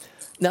workshops.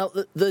 Now,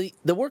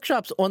 the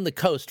workshops on the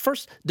coast,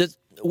 first,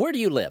 where do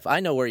you live?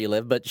 I know where you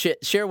live, but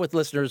share with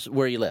listeners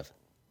where you live.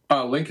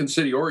 Lincoln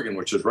City, Oregon,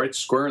 which is right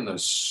square in the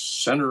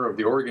center of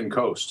the Oregon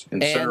coast.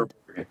 Center of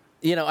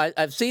Oregon.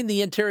 I've seen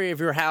the interior of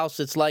your house.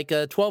 It's like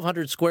a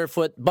 1,200 square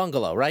foot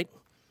bungalow, right?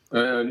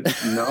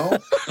 No.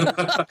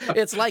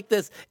 It's like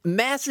this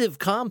massive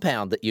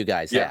compound that you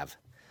guys have.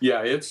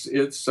 Yeah,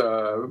 it's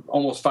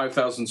almost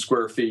 5,000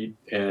 square feet,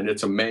 and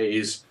it's a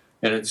maze,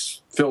 and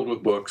it's filled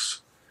with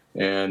books.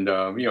 And,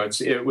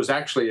 it was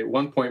actually, at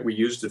one point, we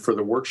used it for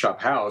the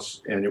workshop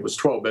house, and it was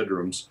 12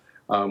 bedrooms.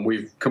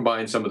 We've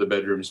combined some of the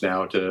bedrooms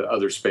now to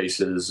other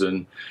spaces,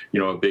 and,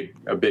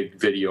 a big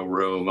video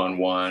room on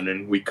one,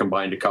 and we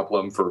combined a couple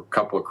of them for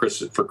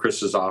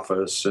Chris's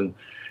office. And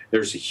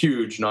there's a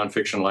huge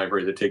nonfiction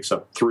library that takes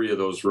up 3 of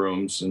those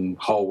rooms and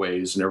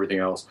hallways and everything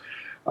else.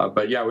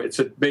 But yeah, it's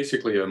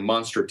basically a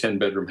monster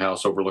 10-bedroom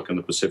house overlooking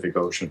the Pacific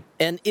Ocean.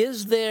 And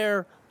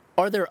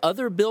are there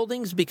other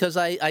buildings? Because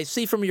I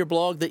see from your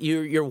blog that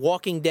you're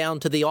walking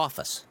down to the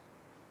office.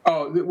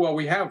 Oh, well,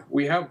 we have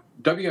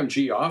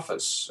WMG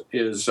office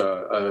is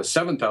a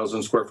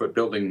 7,000 square foot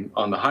building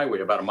on the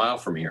highway about a mile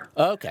from here.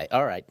 Okay,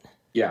 all right.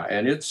 Yeah,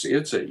 and it's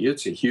a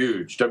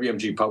huge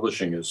WMG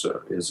Publishing is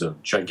a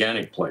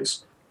gigantic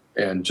place.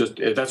 And just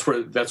that's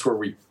where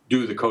we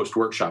do the Coast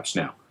workshops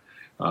now.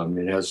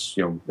 It has,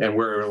 and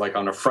we're like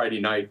on a Friday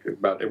night,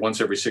 about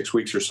once every 6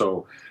 weeks or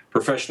so,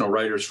 professional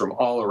writers from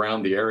all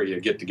around the area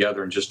get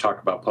together and just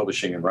talk about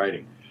publishing and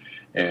writing,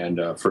 and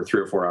for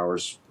 3 or 4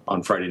 hours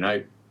on Friday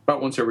night,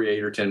 about once every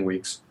 8 or 10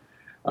 weeks.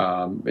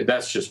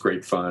 That's just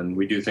great fun.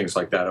 We do things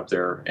like that up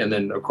there. And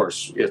then, of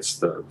course, it's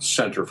the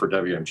center for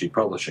WMG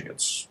Publishing.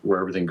 It's where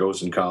everything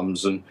goes and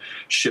comes, and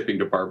shipping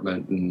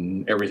department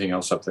and everything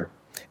else up there.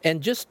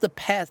 And just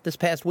this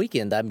past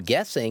weekend, I'm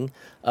guessing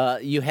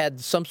you had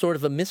some sort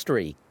of a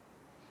mystery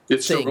thing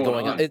still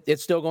going on.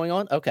 It's still going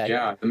on? Okay.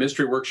 Yeah, the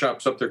mystery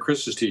workshop's up there.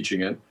 Chris is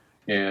teaching it.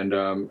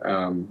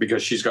 And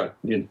because she's got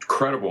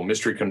incredible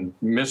mystery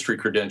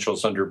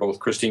credentials under both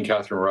Christine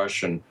Catherine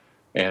Rush and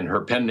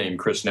her pen name,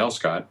 Chris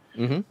Nelscott.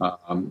 Mm-hmm.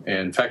 And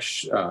in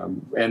fact,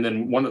 and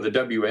then one of the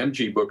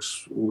WMG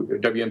books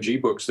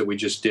that we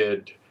just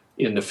did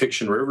in the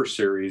Fiction River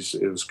series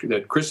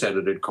that Chris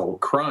edited,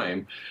 called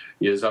Crime,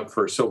 is up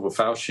for a Silva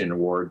Faustian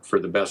Award for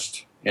the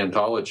best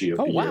anthology of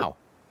the year. Oh, wow.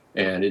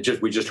 And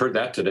we just heard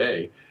that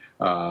today.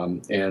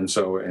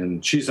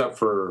 And she's up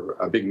for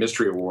a big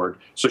mystery award.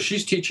 So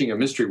she's teaching a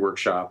mystery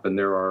workshop, and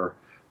there are,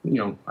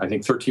 I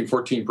think 13,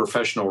 14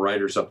 professional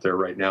writers up there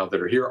right now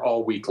that are here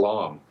all week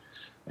long.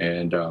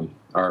 and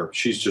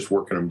she's just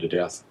working them to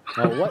death.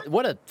 Oh,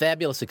 what a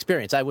fabulous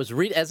experience!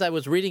 As I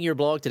was reading your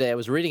blog today, I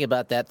was reading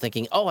about that,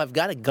 thinking, "Oh, I've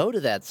got to go to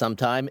that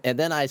sometime." And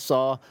then I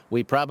saw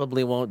we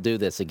probably won't do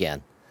this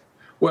again.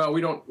 Well,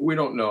 we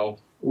don't know.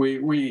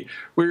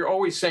 We're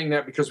always saying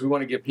that because we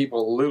want to give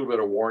people a little bit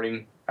of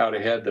warning out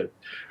ahead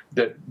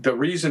that the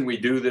reason we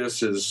do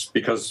this is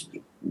because,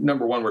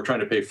 number one, we're trying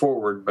to pay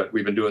forward, but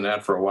we've been doing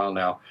that for a while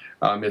now.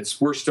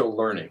 We're still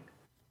learning,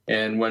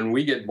 and when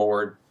we get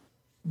bored,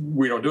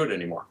 we don't do it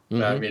anymore.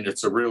 Mm-hmm. I mean,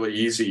 it's a really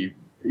easy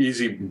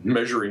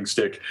measuring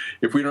stick.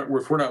 If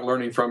we're not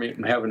learning from it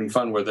and having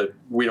fun with it,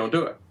 we don't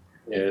do it.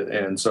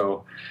 And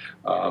so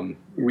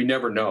we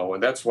never know.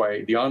 And that's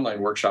why the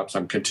online workshops,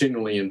 I'm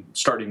continually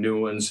starting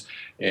new ones.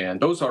 And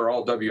those are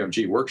all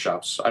WMG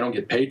workshops. I don't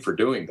get paid for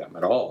doing them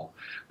at all,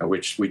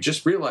 which we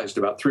just realized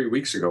about 3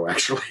 weeks ago,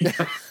 actually.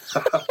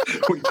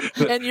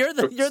 And you're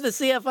the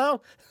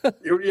CFO?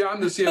 Yeah,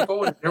 I'm the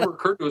CFO. And it never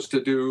occurred to us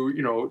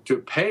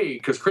to pay,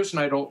 because Chris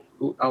and I don't,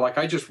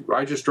 I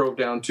just drove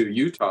down to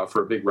Utah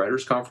for a big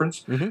writers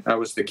conference. Mm-hmm. I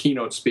was the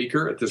keynote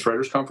speaker at this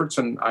writers conference,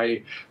 and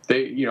I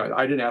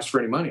didn't ask for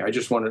any money. I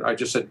just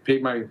said pay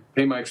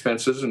my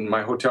expenses and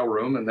my hotel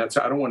room, and I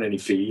don't want any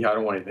fee. I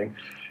don't want anything,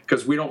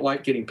 because we don't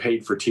like getting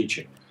paid for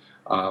teaching.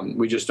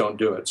 We just don't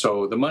do it.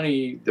 So the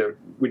money that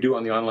we do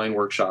on the online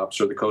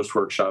workshops or the Coast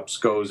workshops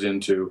goes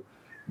into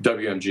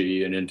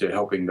WMG and into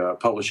helping the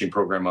publishing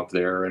program up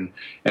there, and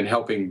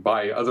helping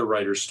buy other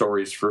writers'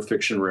 stories for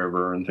Fiction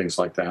River and things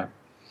like that.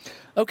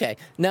 Okay.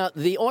 Now,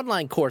 the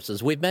online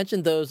courses, we've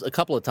mentioned those a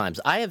couple of times.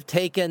 I have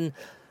taken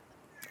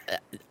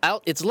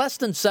it's less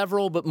than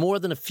several, but more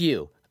than a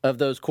few of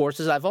those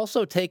courses. I've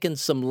also taken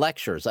some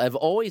lectures. I've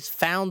always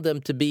found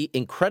them to be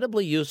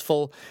incredibly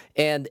useful,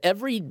 and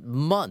every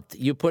month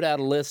you put out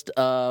a list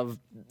of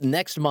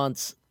next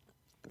month's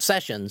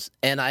sessions,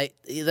 and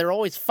there are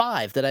always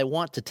 5 that I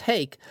want to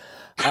take.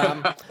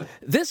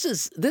 This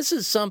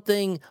is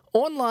something.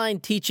 Online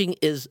teaching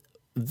is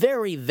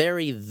very,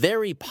 very,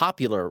 very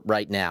popular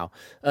right now.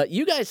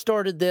 You guys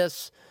started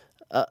this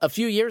a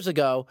few years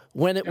ago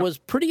when it was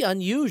pretty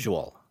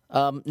unusual.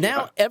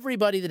 Now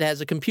everybody that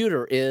has a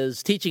computer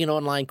is teaching an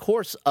online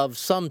course of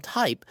some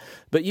type,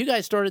 but you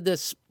guys started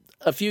this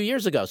a few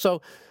years ago.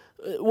 So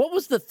what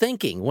was the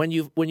thinking when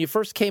you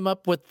first came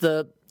up with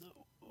the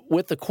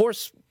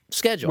course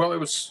schedule? Well,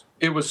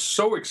 it was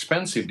so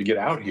expensive to get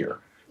out here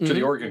to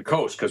the Oregon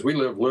coast, because we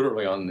live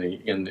literally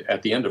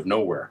at the end of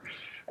nowhere.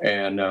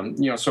 And,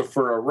 so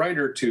for a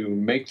writer to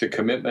make the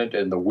commitment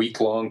and the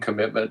week-long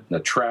commitment and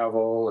the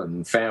travel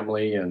and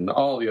family and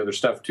all the other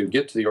stuff to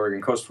get to the Oregon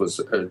coast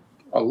was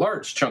a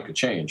large chunk of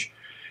change.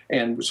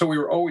 And so we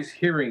were always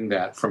hearing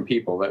that from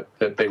people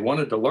that they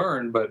wanted to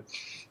learn, but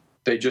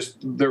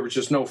there was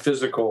just no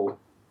physical,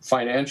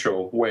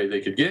 financial way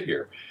they could get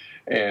here.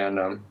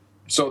 And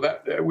so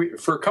that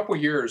for a couple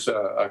of years,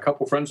 a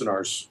couple of friends of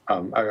ours,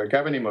 a guy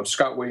by the name of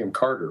Scott William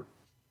Carter,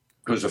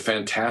 who's a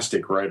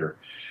fantastic writer,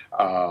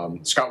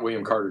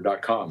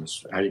 ScottWilliamCarter.com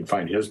is how you can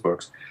find his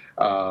books.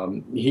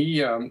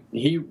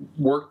 He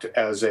worked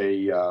as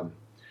the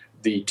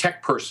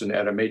tech person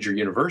at a major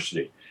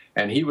university,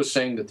 and he was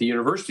saying that the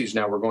universities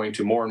now were going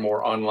to more and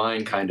more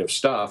online kind of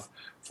stuff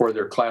for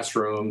their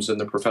classrooms, and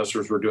the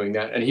professors were doing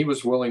that, and he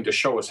was willing to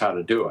show us how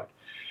to do it.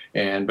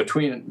 And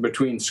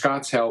between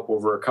Scott's help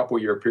over a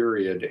couple-year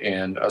period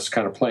and us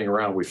kind of playing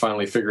around, we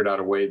finally figured out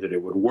a way that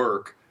it would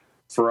work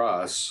for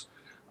us.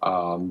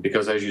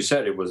 Because, as you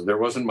said, there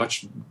wasn't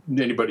much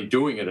anybody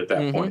doing it at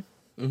that point,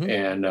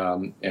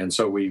 and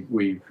so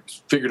we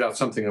figured out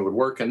something that would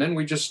work, and then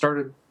we just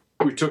started.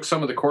 We took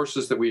some of the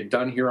courses that we had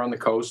done here on the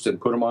coast and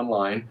put them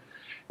online,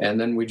 and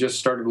then we just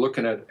started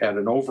looking at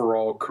an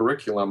overall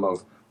curriculum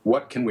of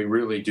what can we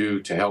really do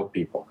to help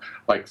people,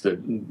 like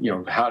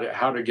how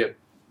to get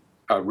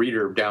a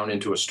reader down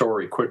into a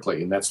story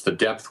quickly, and that's the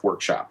depth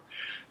workshop,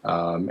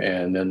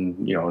 and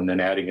then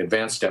adding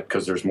advanced depth,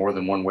 because there's more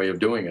than one way of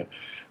doing it.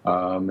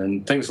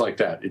 And things like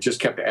that. It just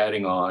kept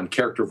adding on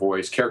character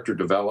voice, character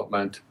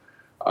development,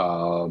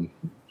 a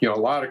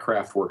lot of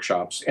craft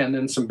workshops, and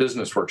then some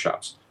business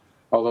workshops.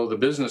 Although the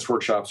business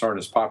workshops aren't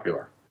as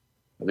popular.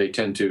 They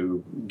tend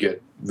to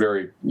get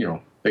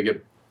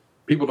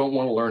people don't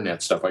want to learn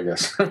that stuff, I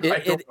guess.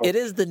 It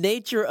is the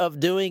nature of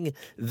doing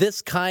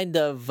this kind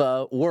of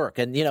work.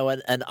 And,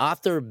 an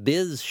author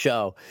biz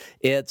show,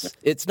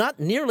 it's not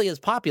nearly as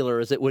popular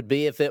as it would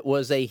be if it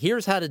was a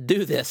here's how to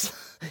do this,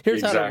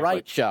 here's how to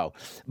write show.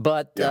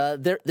 But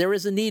there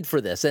is a need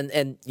for this.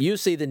 And you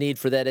see the need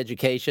for that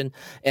education.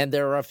 And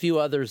there are a few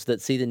others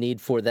that see the need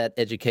for that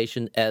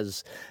education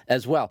as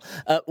well.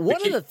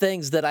 One of the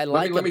things that I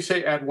like... Let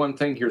me add one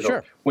thing here, though.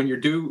 Sure. When you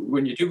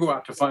do go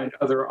out to find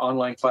other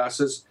online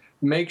classes,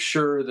 make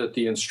sure that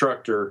the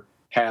instructor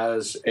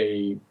has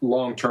a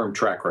long-term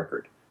track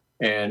record,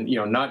 and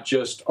not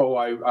just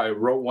I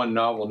wrote one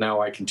novel,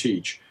 now I can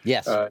teach.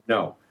 Yes.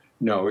 No.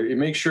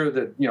 Make sure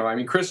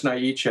that Chris and I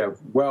each have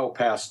well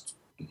past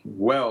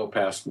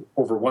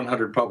over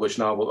 100 published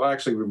novels.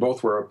 Actually, we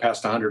both were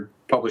past 100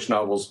 published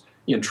novels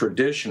in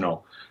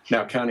traditional.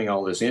 Now counting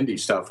all this indie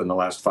stuff in the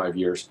last 5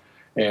 years,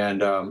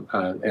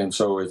 And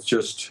so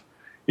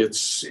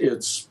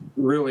it's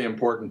really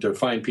important to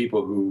find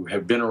people who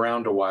have been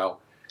around a while.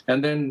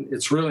 And then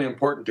it's really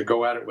important to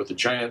go at it with a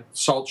giant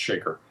salt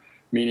shaker,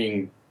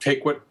 meaning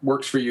take what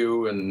works for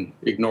you and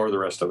ignore the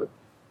rest of it.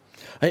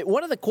 Hey,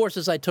 one of the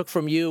courses I took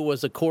from you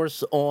was a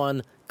course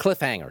on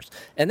cliffhangers,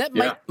 and that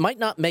might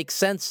not make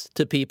sense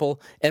to people.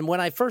 And when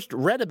I first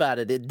read about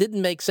it, it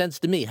didn't make sense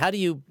to me. How do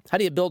you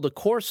build a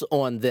course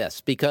on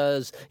this?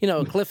 Because a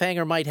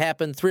cliffhanger might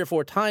happen 3 or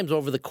 4 times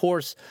over the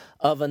course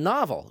of a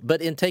novel.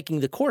 But in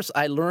taking the course,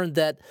 I learned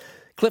that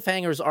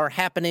cliffhangers are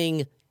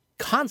happening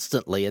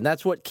constantly, and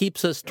that's what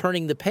keeps us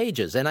turning the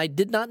pages. And I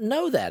did not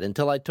know that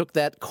until I took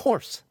that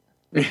course.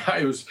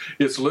 Yeah,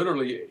 it's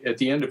literally at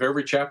the end of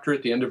every chapter,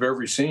 at the end of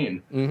every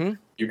scene. Mm-hmm.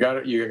 You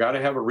got to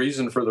have a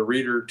reason for the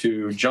reader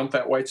to jump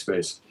that white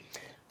space.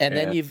 And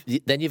then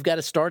you've got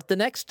to start the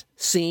next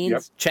scene,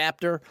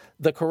 chapter,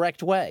 the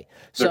correct way.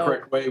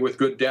 Correct way with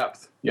good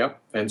depth. Yep.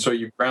 And so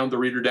you ground the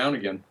reader down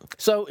again.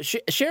 So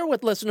share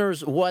with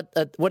listeners what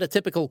a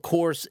typical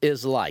course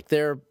is like.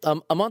 They're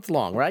a month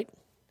long, right?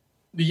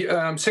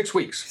 6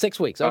 weeks. 6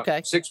 weeks.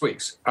 Okay. 6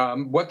 weeks.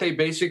 What they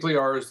basically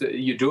are is that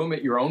you do them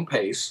at your own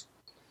pace.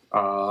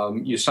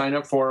 You sign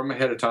up for them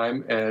ahead of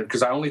time, and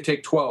because I only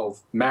take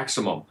 12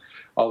 maximum.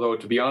 Although,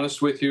 to be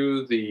honest with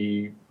you,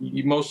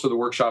 most of the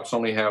workshops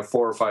only have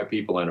 4 or 5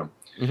 people in them,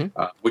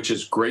 mm-hmm. Which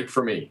is great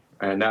for me,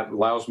 and that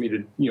allows me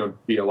to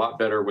be a lot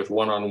better with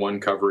one-on-one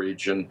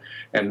coverage and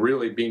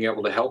really being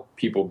able to help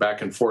people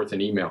back and forth in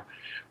email.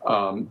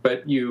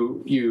 But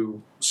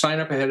you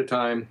sign up ahead of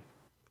time.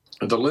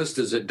 The list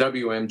is at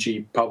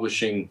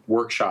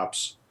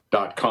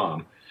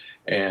wmgpublishingworkshops.com.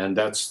 And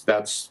that's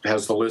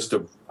has the list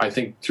of, I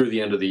think, through the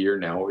end of the year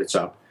now it's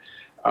up.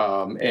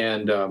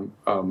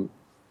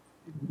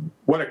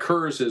 What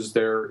occurs is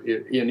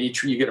in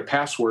each you get a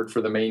password for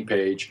the main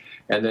page,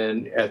 and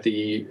then at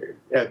the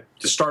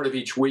start of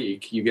each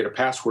week you get a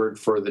password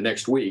for the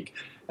next week,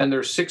 and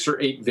there's 6 or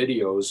 8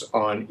 videos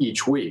on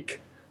each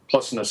week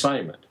plus an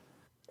assignment,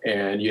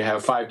 and you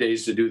have 5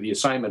 days to do the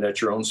assignment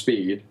at your own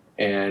speed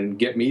and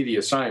get me the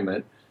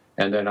assignment,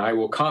 and then I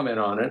will comment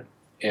on it.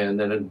 And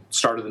then at the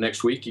start of the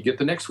next week, you get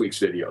the next week's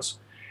videos.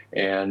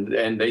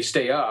 And they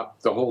stay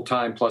up the whole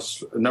time,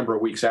 plus a number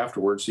of weeks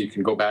afterwards, so you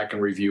can go back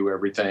and review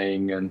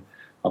everything and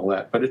all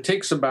that. But it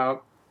takes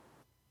about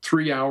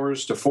 3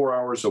 hours to 4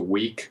 hours a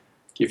week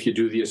if you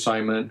do the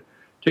assignment.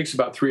 It takes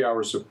about 3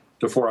 hours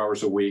to 4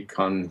 hours a week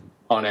on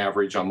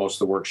average on most of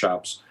the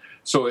workshops.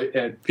 So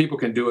people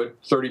can do it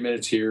 30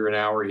 minutes here, an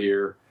hour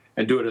here,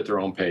 and do it at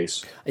their own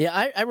pace.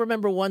 Yeah, I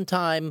remember one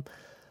time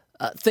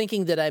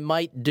thinking that I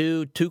might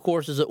do 2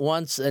 courses at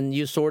once, and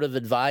you sort of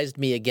advised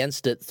me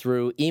against it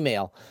through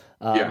email.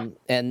 And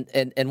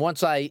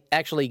once I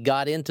actually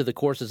got into the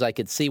courses, I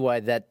could see why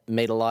that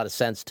made a lot of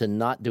sense to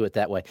not do it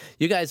that way.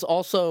 You guys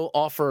also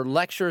offer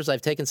lectures.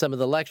 I've taken some of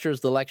the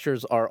lectures. The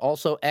lectures are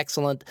also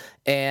excellent,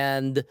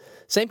 and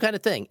same kind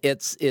of thing.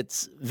 It's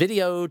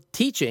video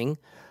teaching,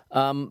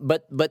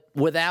 but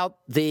without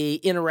the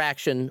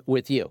interaction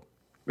with you.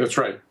 That's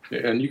right.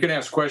 And you can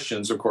ask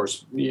questions, of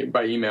course,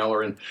 by email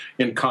or in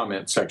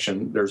comment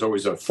section. There's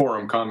always a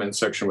forum comment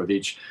section with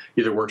each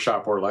either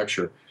workshop or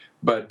lecture.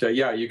 But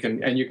you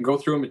can go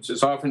through them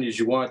as often as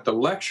you want. The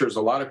lectures,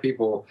 a lot of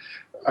people,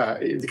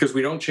 because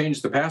we don't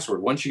change the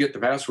password. Once you get the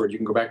password, you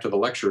can go back to the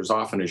lecture as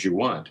often as you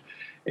want,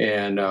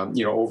 and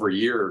over a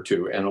year or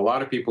two. And a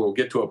lot of people will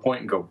get to a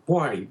point and go,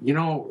 boy,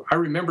 I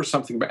remember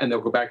something, and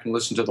they'll go back and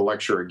listen to the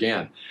lecture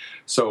again.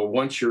 So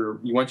once you've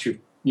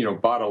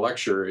bought a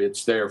lecture,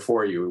 it's there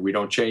for you. We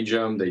don't change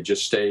them. They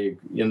just stay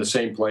in the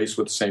same place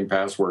with the same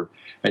password,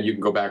 and you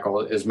can go back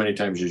as many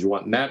times as you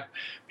want. And that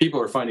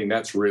people are finding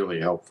that's really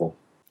helpful.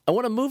 I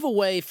want to move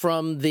away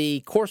from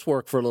the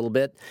coursework for a little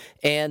bit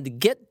and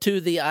get to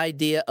the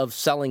idea of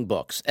selling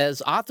books.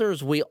 As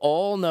authors, we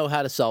all know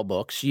how to sell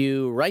books.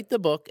 You write the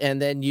book,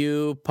 and then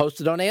you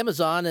post it on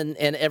Amazon, and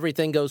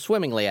everything goes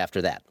swimmingly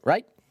after that,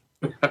 right?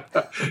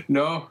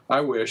 No, I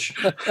wish.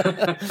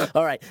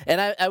 All right.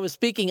 And I was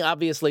speaking,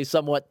 obviously,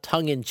 somewhat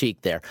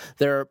tongue-in-cheek there.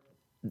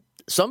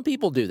 Some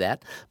people do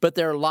that, but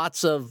there are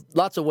lots of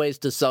ways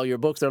to sell your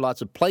books. There are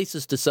lots of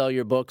places to sell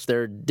your books.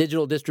 There are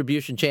digital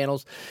distribution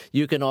channels.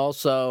 You can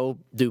also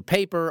do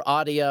paper,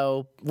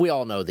 audio. We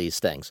all know these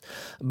things.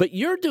 But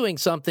you're doing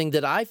something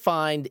that I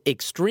find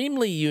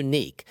extremely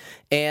unique,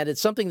 and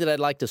it's something that I'd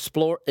like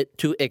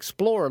to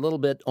explore a little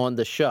bit on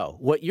the show.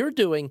 What you're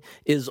doing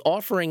is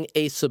offering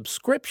a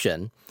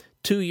subscription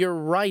to your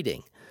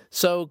writing.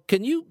 So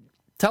can you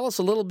tell us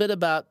a little bit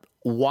about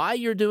why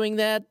you're doing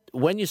that,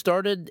 when you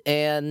started,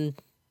 and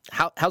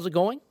how's it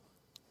going?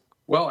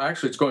 Well,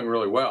 actually, it's going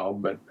really well,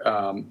 but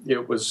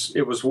it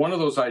was one of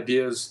those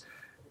ideas.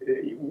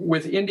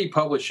 With indie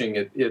publishing,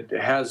 it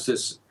has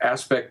this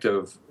aspect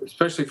of,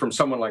 especially from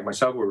someone like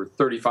myself, who were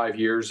 35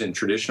 years in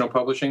traditional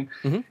publishing,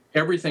 mm-hmm.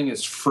 Everything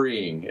is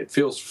freeing. It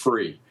feels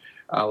free.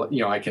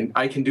 I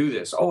can do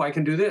this. Oh, I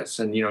can do this,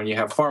 and you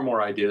have far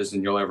more ideas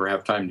than you'll ever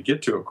have time to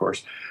get to, of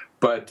course.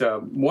 But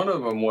one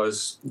of them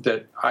was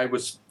that I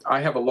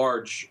have a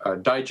large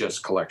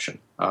digest collection.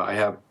 I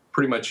have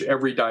pretty much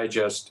every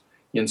digest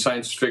in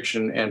science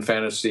fiction and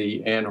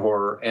fantasy and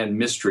horror and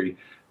mystery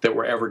that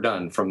were ever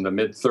done from the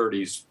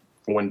mid-'30s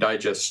when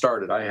Digest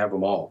started. I have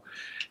them all.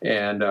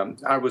 And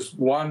I was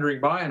wandering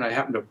by, and I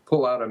happened to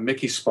pull out a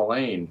Mickey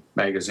Spillane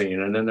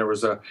magazine, and then there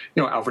was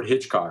Alfred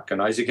Hitchcock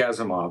and Isaac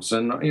Asimov's,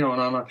 and and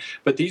on.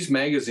 But these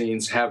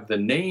magazines have the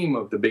name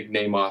of the big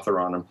name author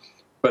on them,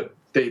 but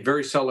they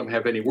very seldom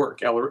have any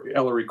work.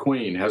 Ellery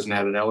Queen hasn't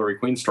had an Ellery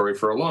Queen story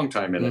for a long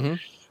time in it,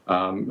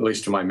 at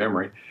least to my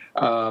memory.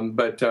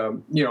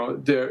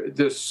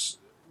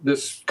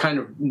 This kind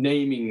of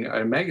naming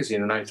a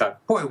magazine, and I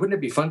thought, boy, wouldn't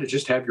it be fun to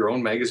just have your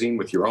own magazine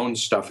with your own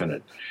stuff in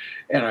it?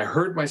 And I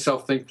heard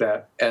myself think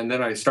that, and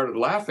then I started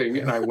laughing,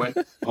 and I went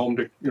home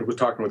to was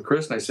talking with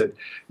Chris, and I said,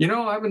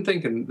 I've been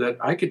thinking that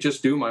I could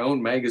just do my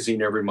own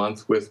magazine every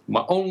month with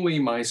only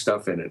my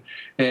stuff in it.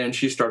 And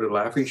she started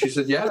laughing. She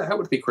said, yeah, that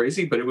would be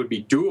crazy, but it would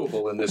be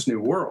doable in this new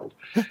world.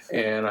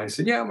 And I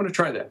said, yeah, I'm going to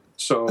try that.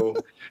 So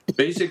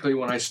basically,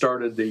 when I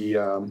started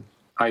the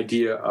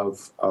idea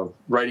of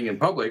writing in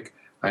public,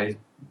 I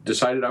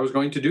decided I was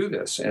going to do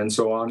this. And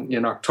so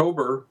in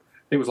October,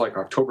 I think it was like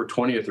October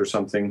 20th or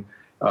something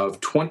of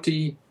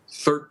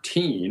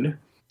 2013,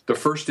 the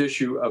first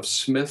issue of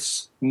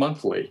Smith's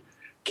Monthly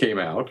came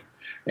out.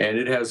 And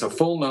it has a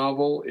full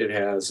novel. It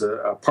has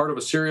a part of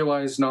a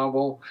serialized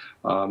novel,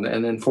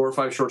 and then 4 or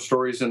 5 short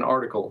stories and an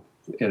article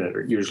in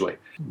it, usually.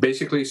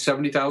 Basically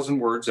 70,000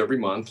 words every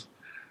month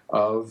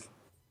of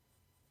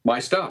my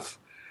stuff.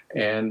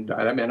 And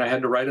that meant I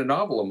had to write a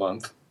novel a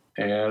month,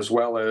 as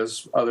well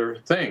as other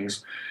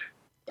things.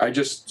 I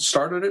just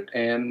started it,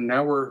 and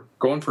now we're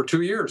going for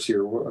 2 years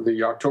here.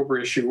 The October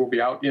issue will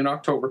be out in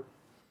October,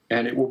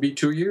 and it will be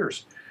 2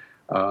 years.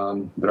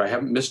 But I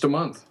haven't missed a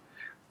month.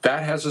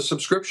 That has a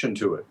subscription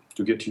to it,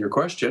 to get to your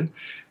question,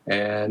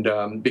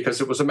 and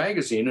because it was a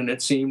magazine, and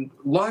it seemed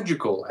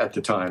logical at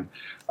the time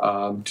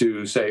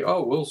to say,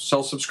 oh, we'll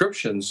sell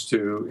subscriptions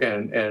to,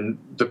 and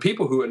the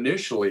people who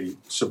initially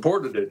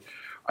supported it,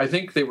 I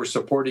think they were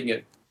supporting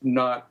it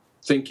not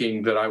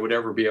thinking that I would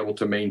ever be able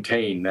to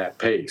maintain that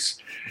pace.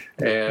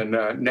 And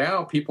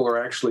now people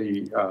are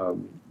actually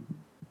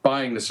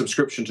buying the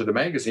subscription to the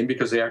magazine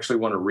because they actually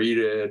want to read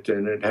it,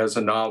 and it has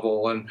a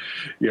novel, and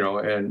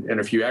and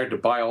if you had to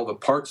buy all the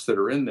parts that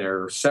are in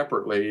there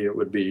separately, it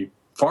would be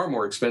far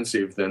more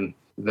expensive than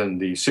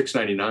the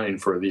 $6.99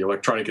 for the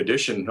electronic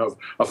edition of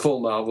a full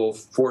novel,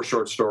 4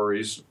 short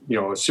stories,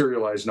 a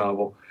serialized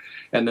novel,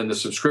 and then the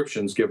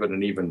subscriptions give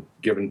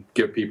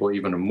people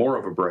even more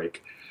of a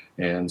break.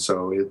 And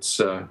so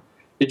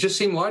it just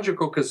seemed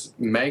logical because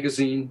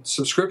magazine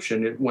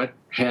subscription, it went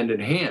hand in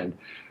hand.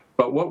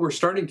 But what we're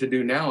starting to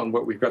do now, and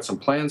what we've got some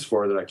plans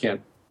for that I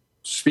can't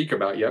speak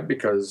about yet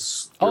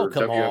because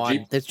come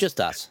on, it's just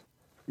us.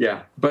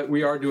 Yeah, but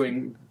we are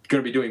going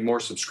to be doing more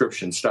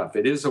subscription stuff.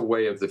 It is a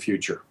way of the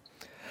future,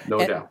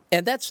 no doubt.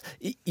 And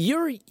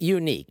you're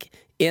unique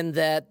in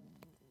that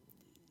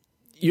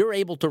you're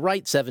able to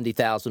write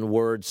 70,000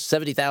 words,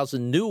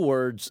 70,000 new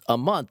words a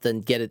month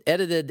and get it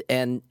edited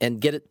and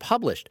get it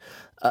published.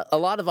 A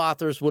lot of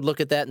authors would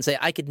look at that and say,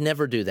 I could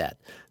never do that.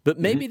 But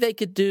maybe they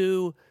could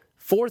do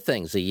 4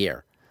 things a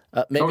year.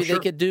 They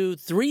could do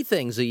 3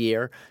 things a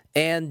year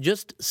and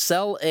just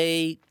sell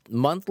a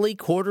monthly,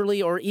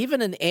 quarterly, or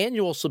even an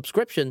annual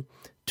subscription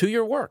to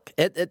your work.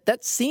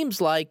 That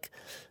seems like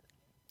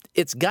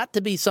it's got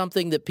to be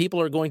something that people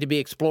are going to be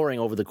exploring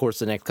over the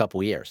course of the next couple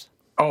of years.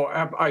 Oh,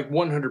 I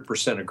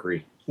 100%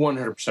 agree.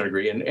 100%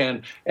 agree.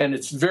 And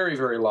it's very,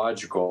 very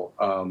logical,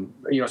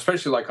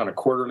 especially like on a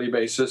quarterly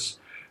basis.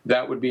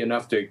 That would be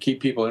enough to keep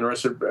people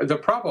interested. The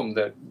problem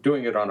that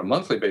doing it on a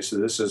monthly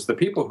basis is the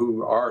people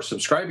who are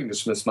subscribing to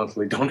Smith's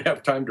Monthly don't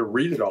have time to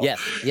read it all.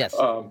 Yes.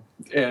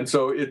 And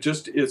so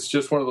it's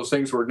just one of those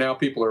things where now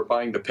people are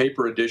buying the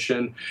paper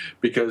edition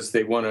because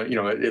they want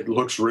to, it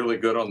looks really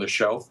good on the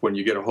shelf when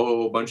you get a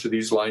whole bunch of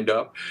these lined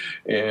up,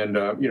 and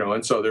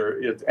and so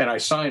and I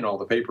sign all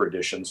the paper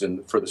editions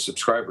for the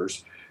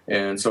subscribers.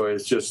 And so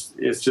it's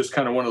just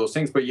kind of one of those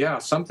things. But yeah,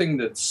 something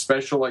that's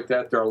special like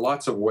that, there are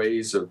lots of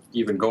ways of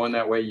even going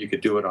that way. You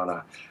could do it on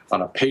a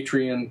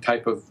Patreon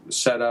type of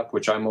setup,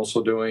 which I'm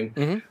also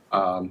doing.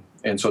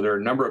 And so there are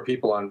a number of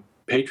people on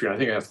Patreon. I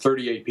think I have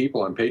 38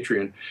 people on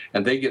Patreon,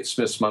 and they get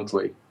Smith's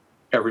Monthly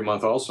every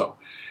month also.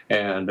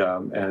 And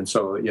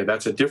so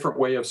that's a different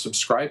way of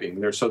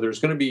subscribing. So there's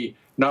going to be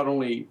not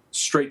only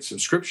straight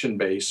subscription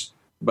base,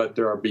 but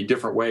there will be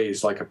different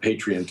ways, like a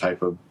Patreon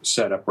type of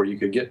setup where you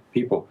could get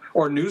people,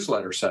 or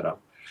newsletter setup.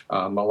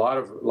 A lot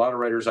of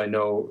writers I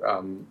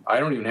know,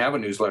 I don't even have a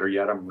newsletter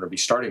yet. I'm going to be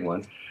starting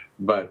one,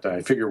 but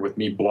I figure with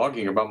me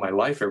blogging about my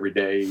life every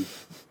day,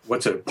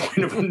 what's the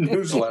point of a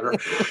newsletter?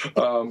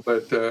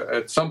 But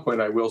at some point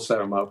I will set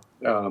them up.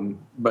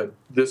 But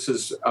this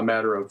is a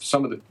matter of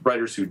some of the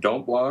writers who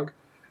don't blog.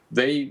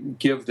 They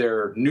give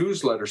their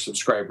newsletter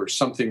subscribers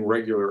something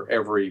regular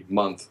every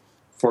month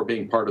for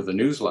being part of the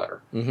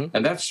newsletter.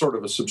 And that's sort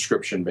of a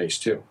subscription base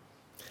too,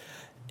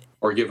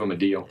 or give them a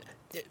deal.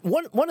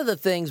 One of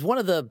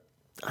the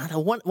I don't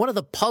know, one of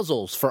the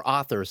puzzles for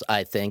authors,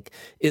 I think,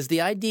 is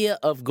the idea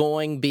of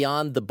going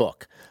beyond the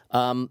book.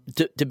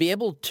 To be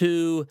able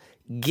to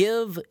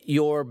give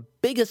your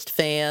biggest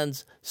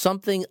fans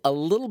something a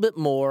little bit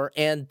more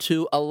and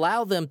to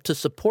allow them to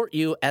support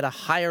you at a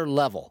higher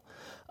level.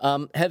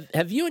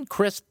 Have you and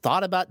Chris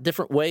thought about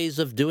different ways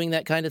of doing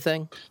that kind of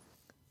thing?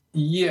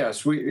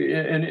 Yes,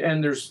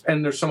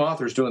 there's some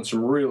authors doing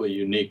some really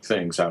unique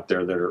things out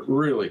there that are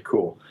really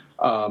cool.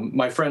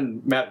 My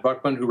friend Matt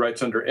Buckman, who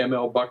writes under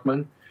M.L.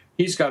 Buckman,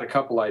 he's got a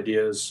couple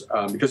ideas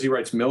because he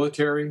writes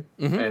military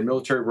and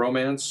military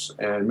romance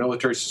and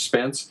military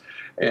suspense,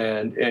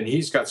 and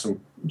he's got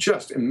some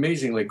just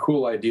amazingly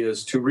cool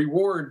ideas to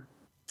reward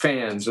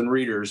fans and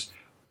readers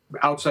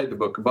outside the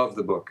book, above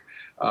the book.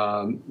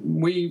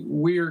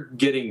 We're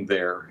getting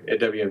there at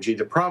WMG.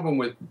 The problem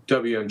with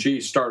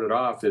WMG started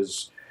off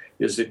is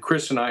that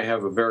Chris and I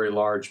have a very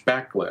large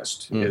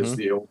backlist, is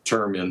the old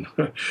term in.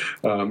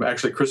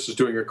 Actually, Chris is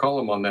doing a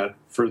column on that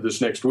for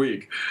this next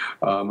week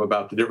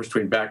about the difference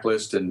between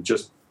backlist and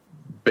just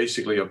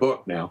basically a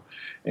book now.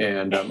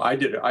 And I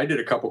did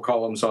a couple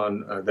columns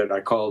on that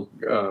I called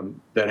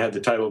that had the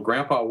title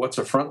 "Grandpa, What's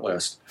a Front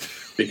List?"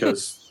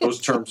 because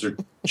those terms are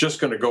just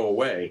going to go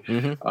away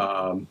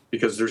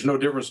because there's no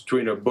difference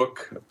between a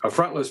book. A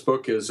front list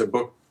book is a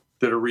book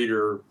that a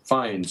reader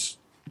finds.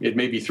 It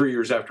may be 3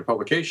 years after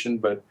publication,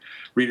 but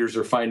readers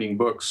are finding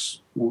books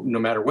no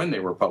matter when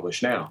they were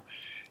published now.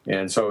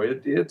 And so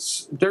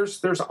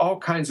there's all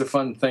kinds of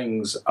fun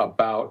things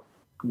about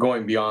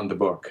going beyond the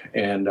book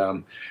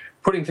and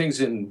putting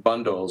things in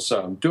bundles,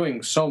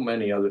 doing so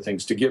many other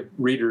things to give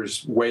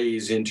readers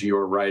ways into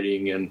your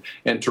writing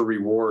and to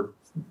reward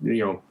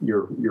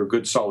your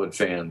good solid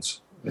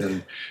fans.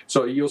 And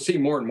so you'll see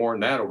more and more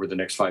in that over the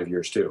next 5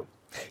 years too.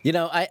 You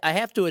know, I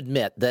have to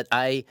admit that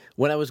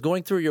when I was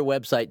going through your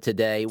website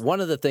today,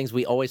 one of the things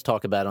we always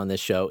talk about on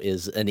this show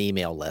is an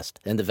email list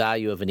and the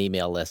value of an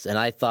email list. And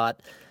I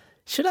thought,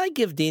 should I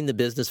give Dean the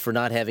business for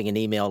not having an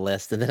email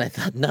list? And then I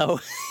thought, no,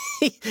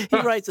 he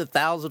writes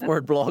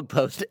 1,000-word blog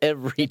post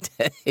every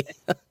day.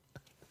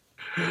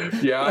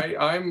 Yeah,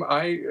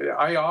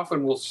 I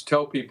often will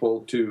tell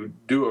people to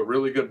do a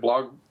really good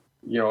blog,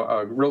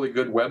 a really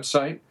good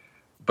website,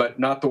 but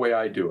not the way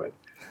I do it.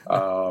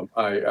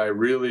 I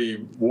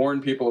really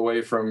warn people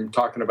away from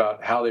talking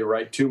about how they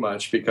write too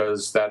much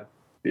because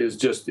it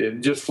just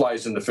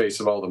flies in the face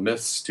of all the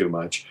myths too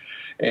much.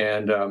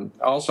 And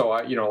also,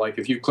 like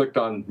if you clicked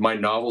on my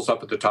novels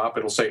up at the top,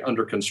 it'll say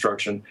under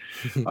construction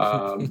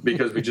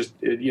because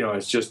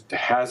it just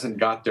hasn't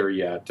got there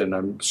yet. And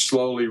I'm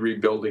slowly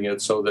rebuilding it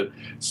so that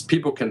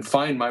people can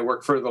find my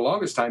work. For the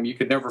longest time, you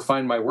could never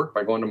find my work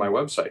by going to my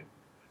website.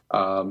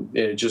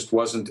 It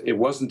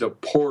wasn't a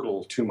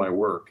portal to my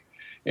work.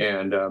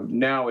 And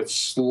now it's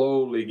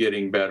slowly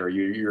getting better.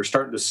 You're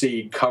starting to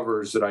see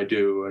covers that I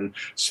do, and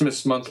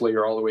Smith's Monthly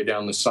are all the way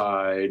down the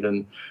side,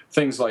 and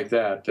things like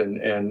that.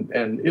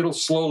 And it'll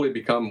slowly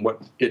become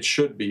what it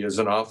should be as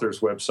an author's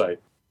website.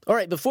 All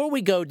right, before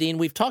we go, Dean,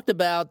 we've talked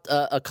about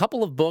a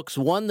couple of books,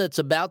 one that's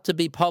about to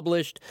be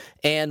published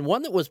and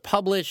one that was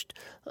published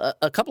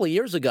a couple of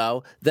years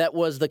ago that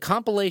was the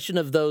compilation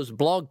of those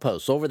blog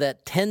posts over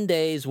that 10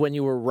 days when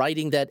you were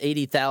writing that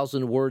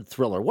 80,000-word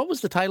thriller. What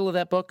was the title of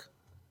that book?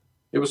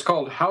 It was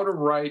called How to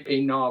Write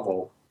a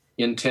Novel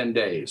in 10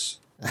 Days.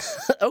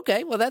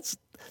 Okay, well, that's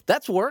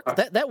work.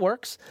 That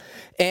works.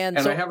 And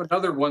I have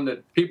another one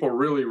that people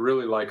really,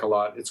 really like a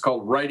lot. It's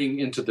called Writing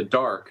into the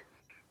Dark,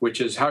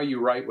 which is how you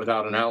write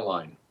without an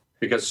outline.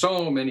 Because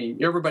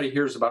everybody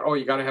hears about,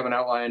 you got to have an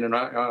outline. And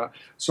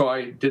so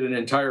I did an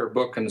entire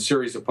book and a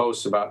series of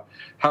posts about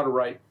how to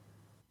write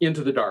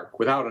into the dark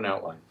without an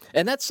outline.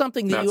 And that's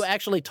something that you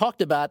actually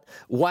talked about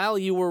while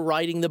you were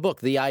writing the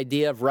book, the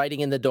idea of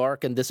writing in the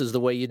dark, and this is the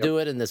way you do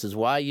it, and this is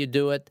why you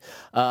do it.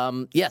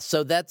 Yes,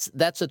 so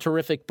that's a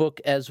terrific book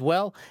as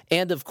well.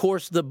 And, of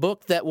course, the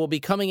book that will be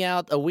coming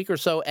out a week or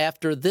so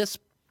after this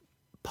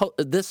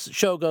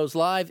show goes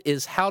live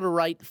is How to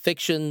Write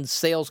Fiction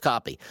Sales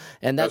Copy.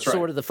 And that's right.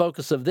 Sort of the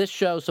focus of this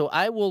show. So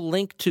I will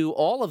link to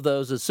all of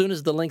those as soon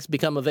as the links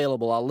become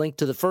available. I'll link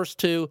to the first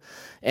two,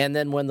 and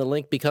then when the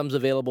link becomes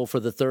available for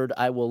the third,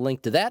 I will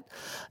link to that.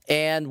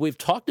 And we've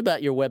talked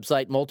about your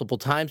website multiple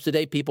times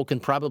today. People can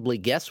probably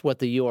guess what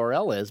the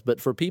URL is, but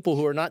for people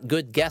who are not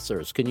good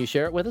guessers, can you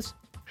share it with us?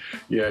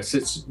 Yes,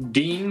 it's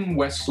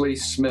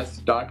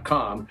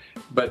DeanWesleySmith.com,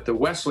 but the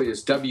Wesley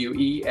is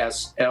Wesley.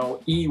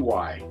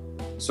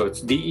 So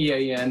it's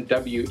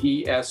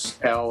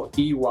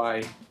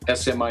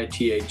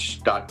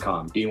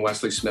DeanWesleySmith.com,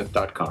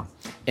 DeanWesleySmith.com.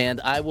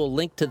 And I will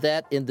link to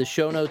that in the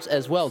show notes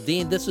as well.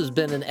 Dean, this has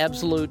been an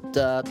absolute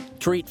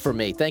treat for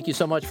me. Thank you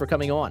so much for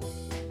coming on.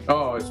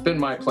 Oh, it's been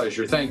my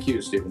pleasure. Thank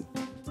you, Stephen.